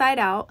correct side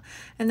out.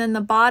 And then the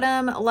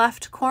bottom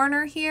left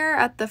corner here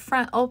at the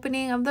front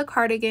opening of the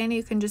cardigan,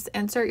 you can just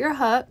insert your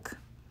hook.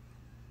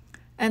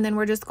 And then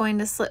we're just going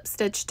to slip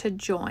stitch to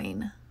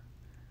join.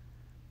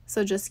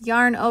 So just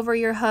yarn over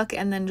your hook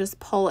and then just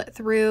pull it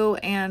through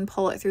and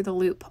pull it through the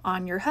loop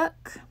on your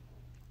hook.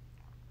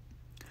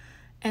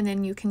 and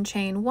then you can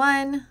chain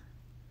 1.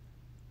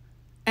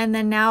 And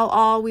then now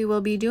all we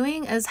will be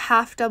doing is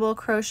half double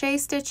crochet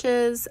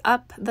stitches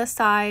up the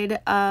side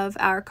of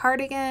our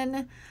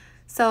cardigan.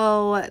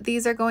 So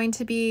these are going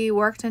to be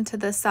worked into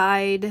the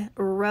side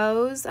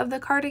rows of the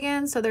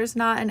cardigan. So there's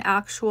not an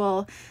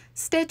actual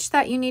stitch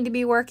that you need to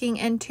be working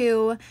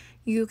into.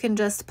 You can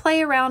just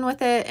play around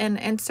with it and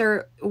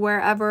insert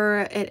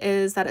wherever it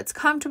is that it's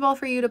comfortable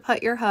for you to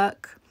put your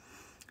hook.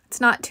 It's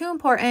not too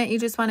important. You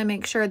just want to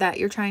make sure that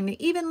you're trying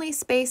to evenly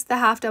space the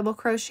half double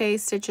crochet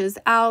stitches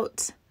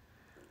out.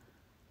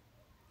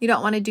 You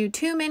don't want to do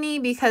too many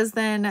because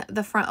then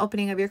the front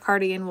opening of your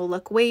cardigan will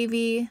look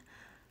wavy.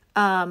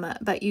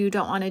 But you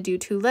don't want to do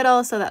too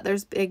little so that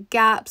there's big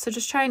gaps. So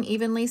just try and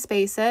evenly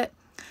space it.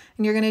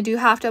 And you're going to do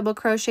half double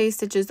crochet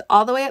stitches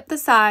all the way up the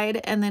side.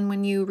 And then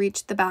when you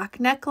reach the back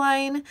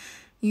neckline,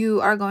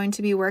 you are going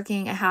to be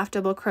working a half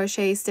double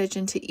crochet stitch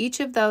into each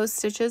of those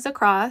stitches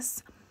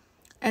across.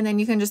 And then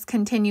you can just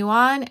continue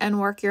on and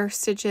work your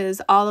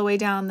stitches all the way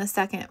down the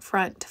second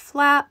front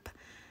flap.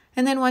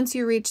 And then once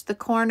you reach the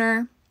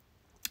corner,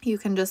 you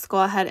can just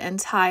go ahead and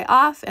tie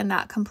off, and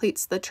that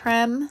completes the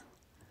trim.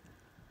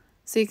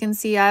 So you can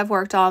see I've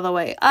worked all the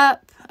way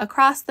up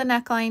across the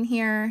neckline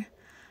here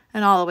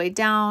and all the way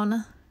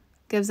down.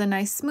 Gives a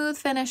nice smooth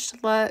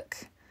finished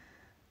look.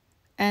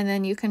 And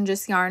then you can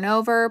just yarn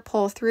over,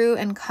 pull through,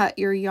 and cut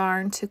your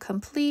yarn to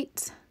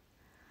complete.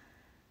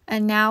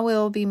 And now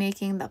we'll be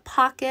making the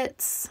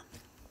pockets.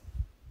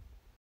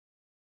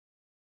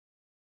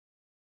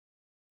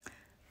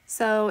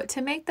 So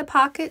to make the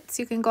pockets,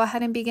 you can go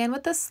ahead and begin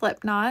with a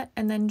slip knot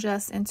and then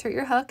just insert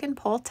your hook and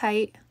pull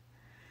tight.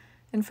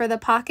 And for the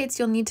pockets,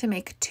 you'll need to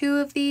make 2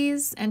 of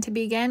these. And to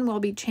begin, we'll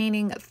be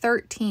chaining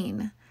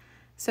 13.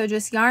 So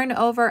just yarn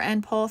over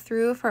and pull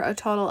through for a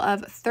total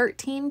of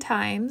 13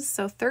 times.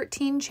 So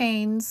 13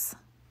 chains.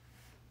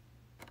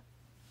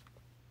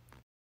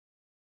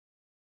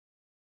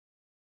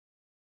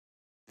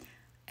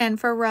 And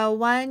for row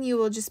 1, you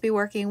will just be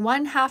working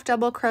 1 half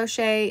double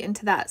crochet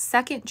into that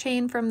second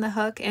chain from the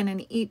hook and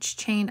in each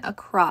chain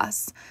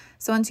across.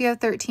 So once you have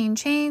 13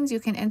 chains, you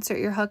can insert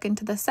your hook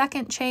into the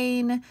second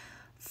chain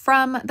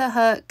from the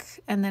hook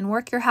and then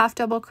work your half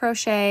double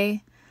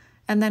crochet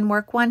and then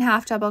work 1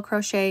 half double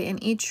crochet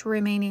in each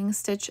remaining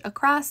stitch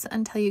across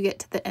until you get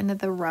to the end of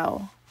the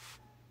row.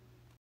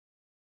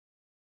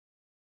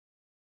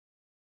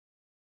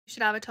 You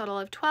should have a total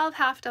of 12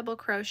 half double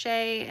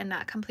crochet, and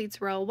that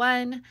completes row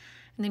 1.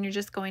 And then you're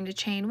just going to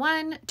chain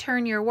 1,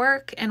 turn your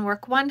work, and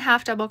work 1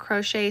 half double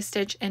crochet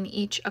stitch in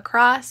each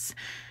across.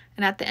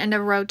 And at the end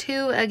of row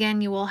 2,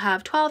 again, you will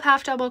have 12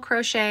 half double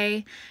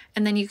crochet,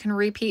 and then you can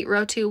repeat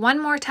row 2 one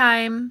more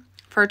time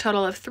for a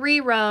total of 3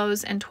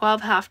 rows and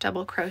 12 half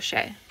double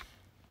crochet.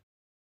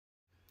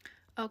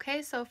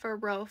 Okay, so for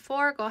row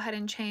 4, go ahead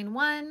and chain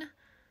 1,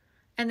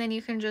 and then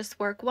you can just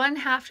work 1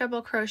 half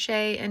double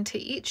crochet into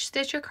each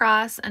stitch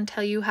across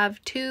until you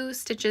have 2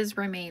 stitches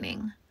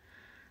remaining.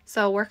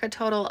 So work a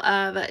total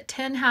of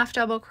 10 half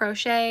double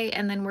crochet,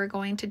 and then we're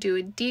going to do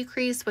a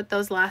decrease with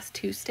those last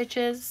 2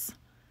 stitches.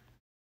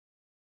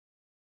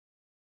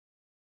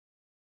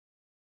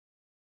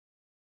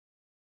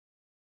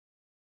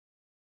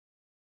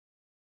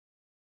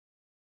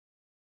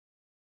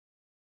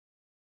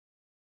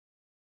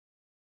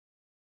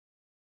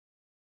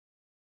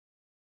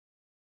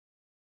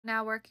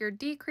 Now work your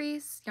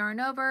decrease, yarn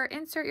over,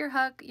 insert your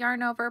hook,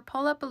 yarn over,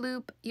 pull up a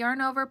loop,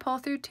 yarn over, pull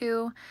through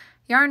 2,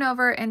 yarn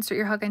over, insert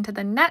your hook into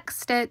the next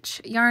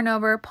stitch, yarn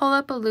over, pull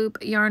up a loop,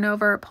 yarn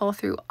over, pull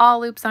through all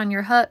loops on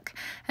your hook,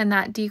 and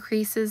that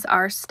decreases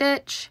our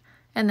stitch,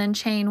 and then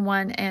chain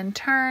 1 and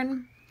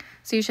turn.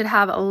 So you should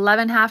have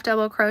 11 half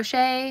double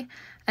crochet.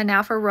 And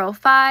now for row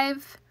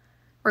 5,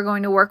 we're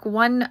going to work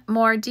 1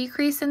 more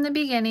decrease in the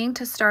beginning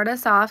to start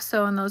us off.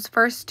 So in those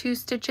first 2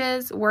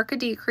 stitches, work a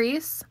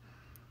decrease.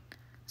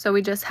 So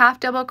we just half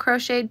double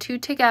crocheted 2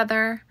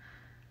 together,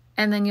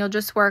 and then you'll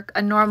just work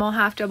a normal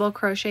half double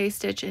crochet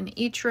stitch in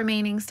each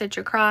remaining stitch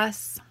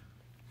across.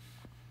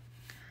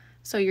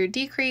 So your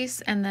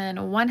decrease and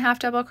then 1 half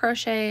double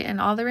crochet in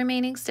all the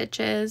remaining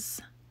stitches.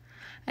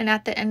 And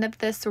at the end of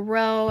this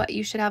row,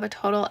 you should have a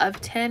total of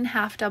 10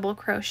 half double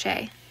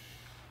crochet.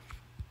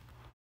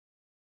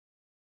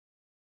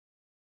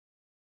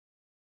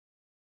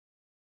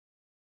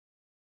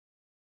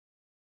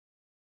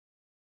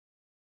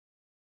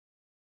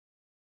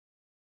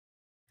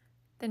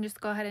 Then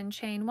just go ahead and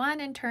chain 1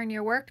 and turn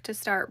your work to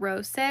start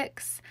row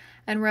 6.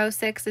 And row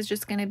 6 is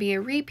just going to be a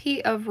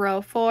repeat of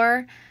row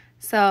 4.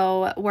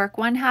 So work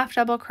 1 half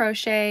double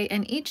crochet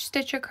in each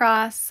stitch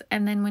across,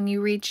 and then when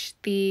you reach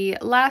the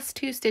last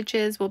 2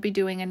 stitches, we'll be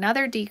doing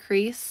another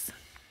decrease.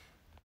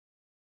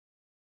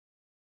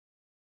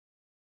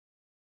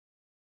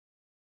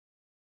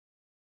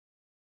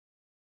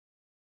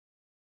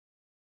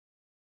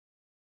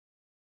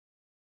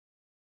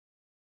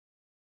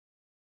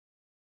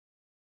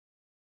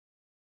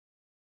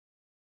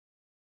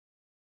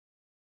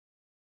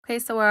 Okay,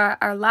 so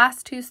our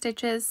last 2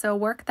 stitches, so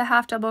work the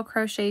half double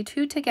crochet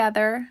 2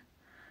 together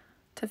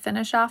to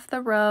finish off the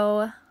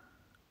row.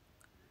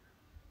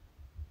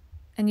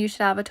 and you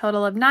should have a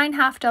total of 9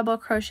 half double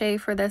crochet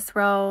for this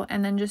row,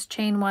 and then just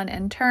chain 1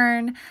 and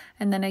turn.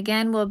 And then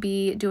again we'll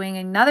be doing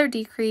another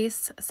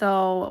decrease,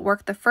 so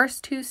work the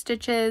first 2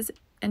 stitches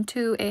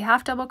into a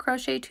half double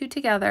crochet 2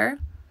 together,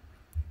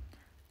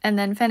 and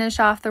then finish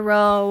off the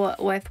row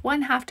with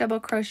 1 half double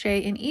crochet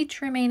in each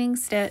remaining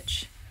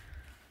stitch.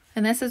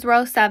 And this is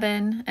row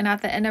 7, and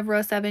at the end of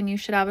row 7 you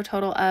should have a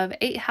total of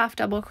 8 half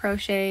double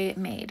crochet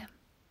made.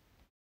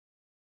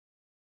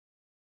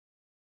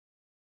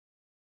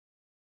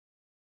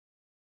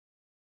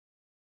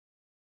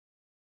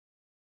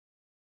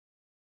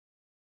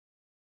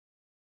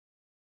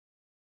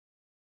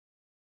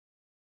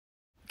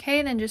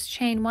 Okay, then just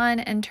chain 1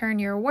 and turn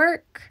your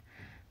work.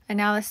 And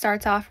now this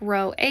starts off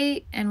row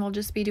 8, and we'll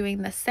just be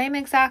doing the same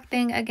exact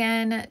thing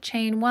again.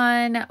 Chain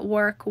 1,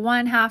 work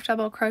 1 half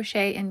double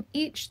crochet in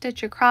each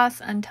stitch across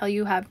until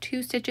you have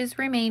 2 stitches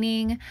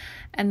remaining,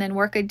 and then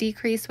work a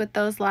decrease with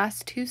those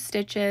last 2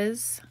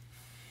 stitches.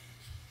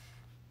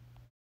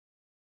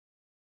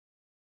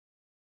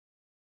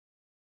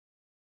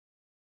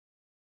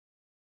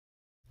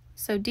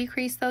 So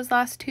decrease those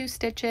last 2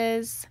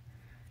 stitches,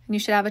 and you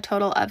should have a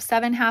total of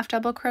 7 half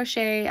double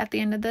crochet at the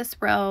end of this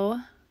row.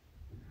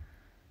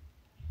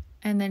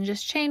 And then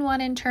just chain 1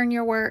 and turn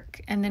your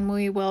work, and then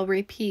we will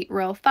repeat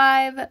row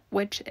 5,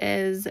 which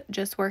is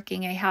just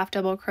working a half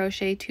double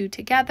crochet 2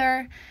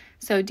 together.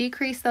 So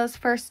decrease those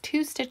first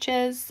 2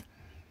 stitches,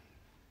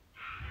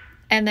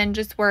 and then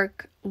just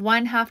work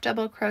 1 half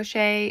double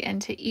crochet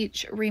into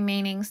each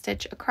remaining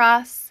stitch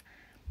across.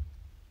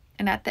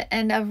 And at the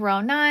end of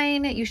row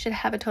 9, you should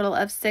have a total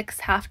of 6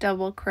 half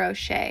double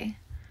crochet.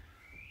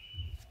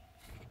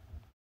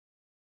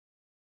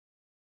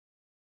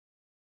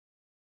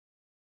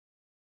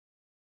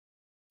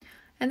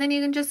 And then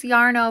you can just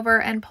yarn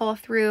over and pull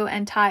through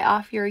and tie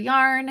off your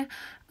yarn.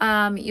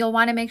 You'll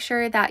want to make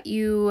sure that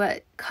you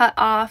cut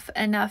off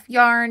enough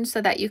yarn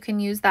so that you can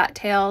use that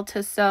tail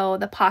to sew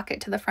the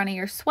pocket to the front of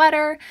your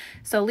sweater.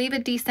 So leave a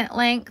decent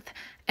length,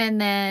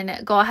 and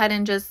then go ahead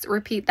and just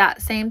repeat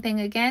that same thing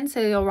again. So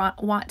you'll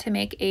want to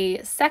make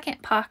a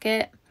second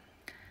pocket.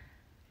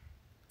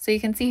 So you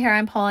can see here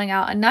I'm pulling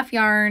out enough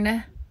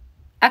yarn,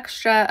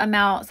 extra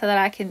amount, so that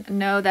I can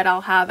know that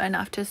I'll have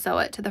enough to sew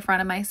it to the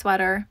front of my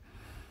sweater.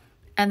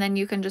 And then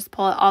you can just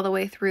pull it all the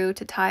way through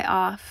to tie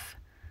off,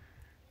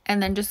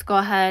 and then just go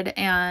ahead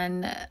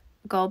and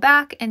go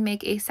back and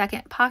make a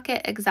second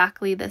pocket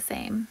exactly the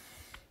same.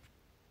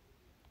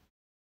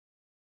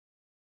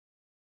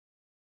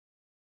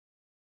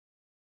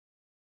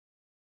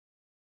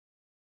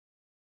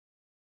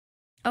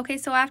 Okay,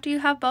 so after you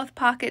have both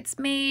pockets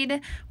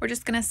made, we're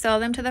just going to sew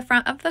them to the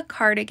front of the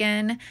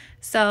cardigan.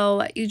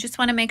 So you just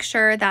want to make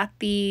sure that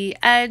the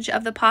edge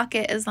of the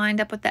pocket is lined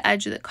up with the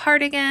edge of the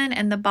cardigan,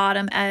 and the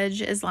bottom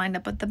edge is lined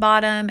up with the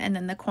bottom, and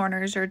then the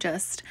corners are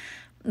just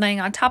laying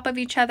on top of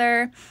each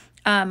other.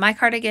 My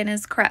cardigan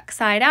is correct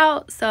side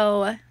out,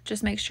 so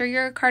just make sure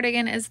your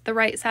cardigan is the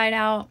right side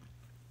out.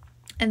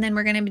 And then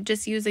we're going to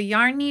just use a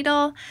yarn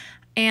needle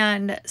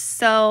and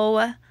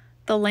sew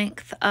the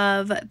length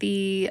of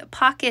the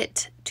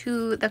pocket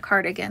to the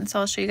cardigan. So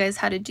I'll show you guys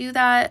how to do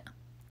that.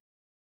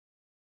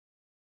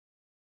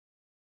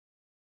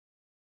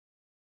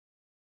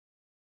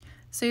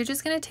 So you're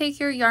just going to take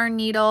your yarn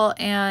needle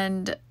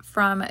and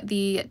from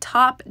the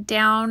top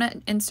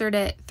down, insert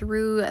it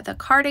through the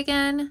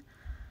cardigan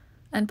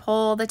and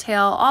pull the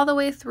tail all the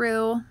way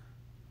through.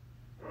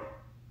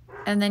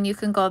 And then you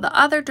can go the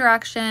other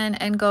direction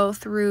and go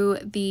through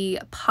the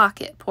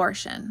pocket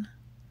portion.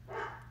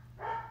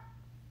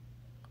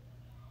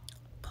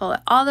 Pull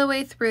it all the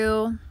way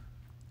through,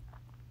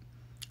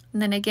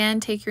 and then again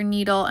take your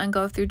needle and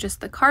go through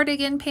just the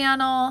cardigan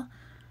panel,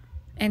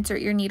 insert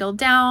your needle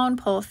down,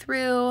 pull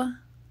through,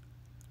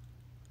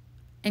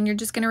 and you're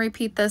just going to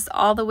repeat this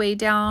all the way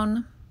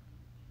down.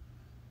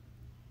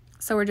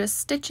 So we're just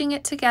stitching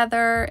it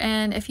together,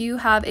 and if you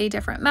have a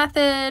different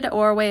method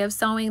or way of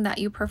sewing that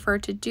you prefer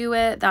to do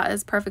it, that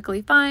is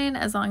perfectly fine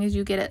as long as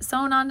you get it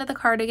sewn onto the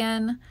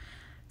cardigan.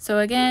 So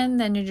again,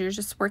 then you're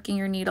just working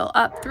your needle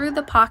up through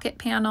the pocket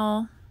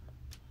panel.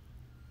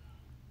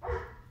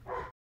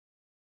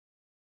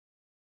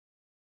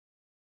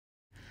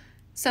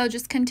 So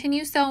just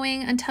continue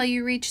sewing until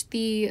you reach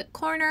the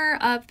corner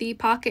of the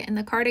pocket in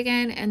the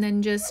cardigan, and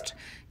then just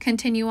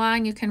continue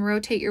on. You can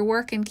rotate your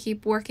work and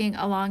keep working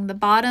along the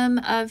bottom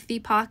of the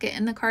pocket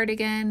in the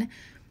cardigan.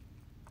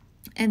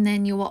 And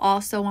then you will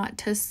also want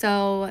to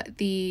sew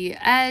the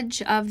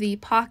edge of the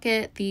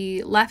pocket,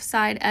 the left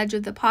side edge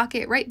of the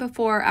pocket right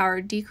before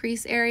our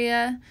decrease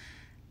area.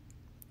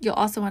 You'll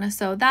also want to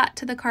sew that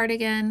to the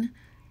cardigan.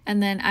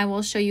 And then I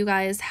will show you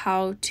guys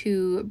how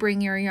to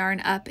bring your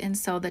yarn up and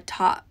sew the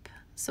top.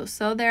 So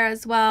sew there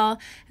as well.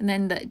 And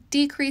then the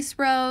decrease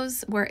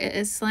rows where it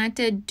is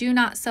slanted, do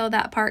not sew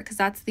that part because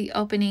that's the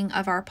opening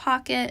of our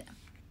pocket.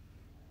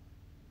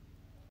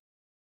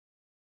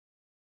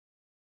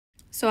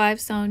 So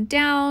I've sewn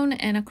down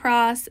and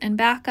across and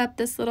back up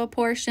this little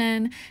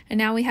portion, and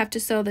now we have to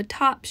sew the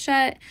top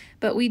shut,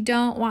 but we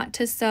don't want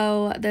to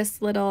sew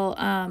this little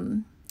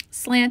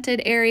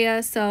slanted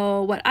area.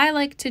 So what I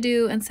like to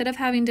do, instead of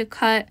having to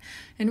cut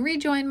and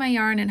rejoin my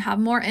yarn and have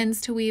more ends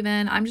to weave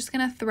in, I'm just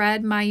going to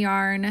thread my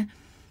yarn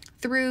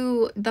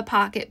through the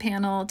pocket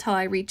panel till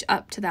I reach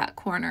up to that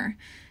corner.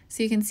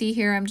 So you can see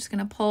here, I'm just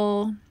going to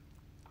pull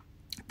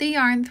the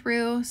yarn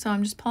through. So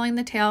I'm just pulling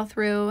the tail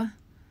through,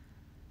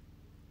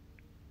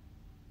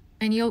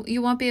 and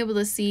you won't be able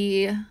to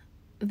see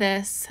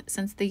this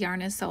since the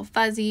yarn is so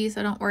fuzzy,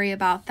 so don't worry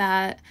about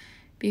that.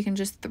 But you can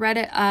just thread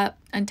it up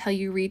until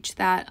you reach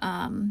that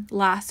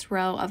last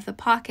row of the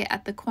pocket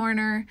at the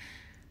corner,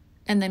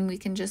 and then we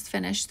can just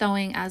finish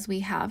sewing as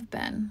we have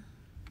been.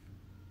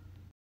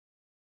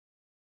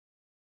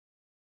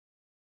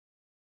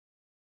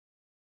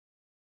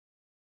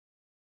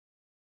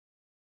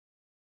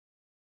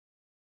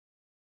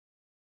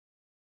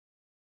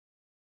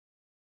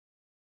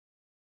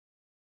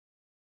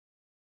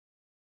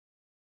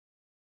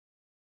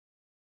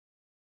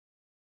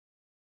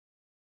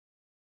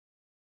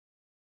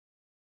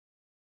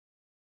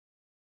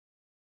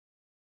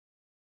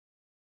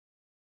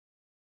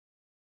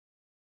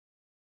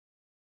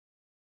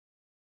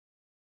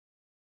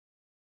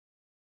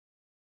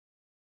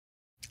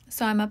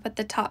 So I'm up at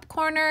the top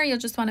corner. You'll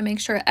just want to make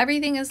sure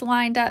everything is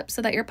lined up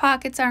so that your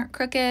pockets aren't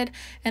crooked,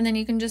 and then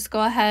you can just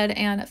go ahead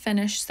and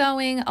finish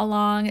sewing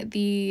along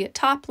the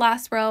top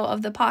last row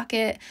of the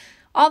pocket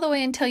all the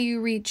way until you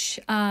reach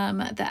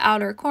the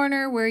outer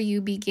corner where you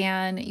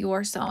began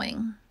your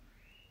sewing.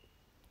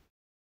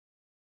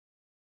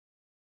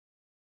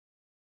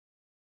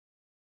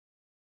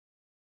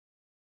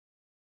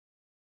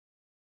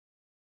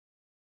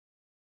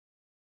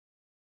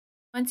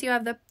 Once you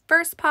have the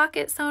first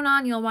pocket sewn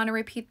on, you'll want to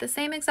repeat the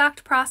same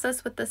exact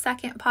process with the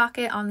second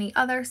pocket on the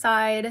other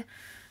side.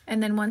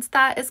 And then once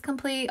that is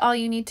complete, all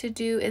you need to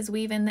do is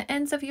weave in the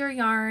ends of your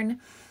yarn.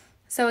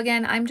 So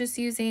again, I'm just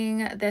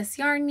using this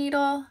yarn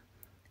needle,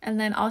 and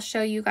then I'll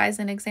show you guys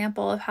an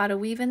example of how to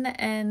weave in the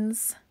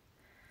ends.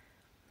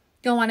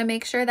 You'll want to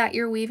make sure that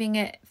you're weaving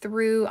it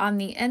through on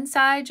the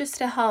inside just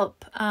to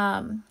help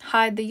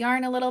hide the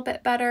yarn a little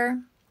bit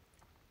better.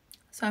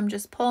 So I'm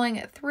just pulling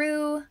it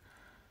through,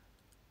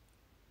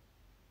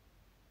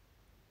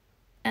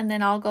 and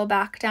then I'll go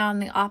back down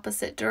the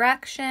opposite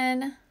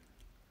direction.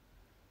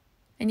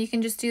 And you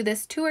can just do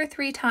this 2 or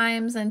 3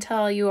 times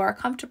until you are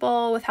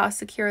comfortable with how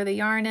secure the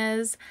yarn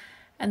is.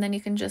 And then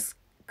you can just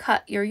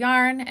cut your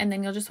yarn, and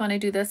then you'll just want to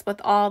do this with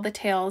all the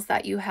tails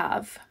that you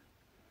have.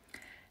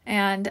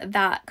 And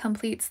that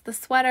completes the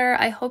sweater.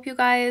 I hope you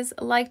guys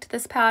liked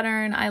this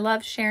pattern. I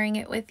love sharing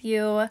it with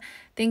you.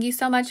 Thank you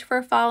so much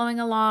for following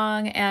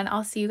along, and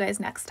I'll see you guys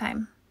next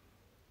time.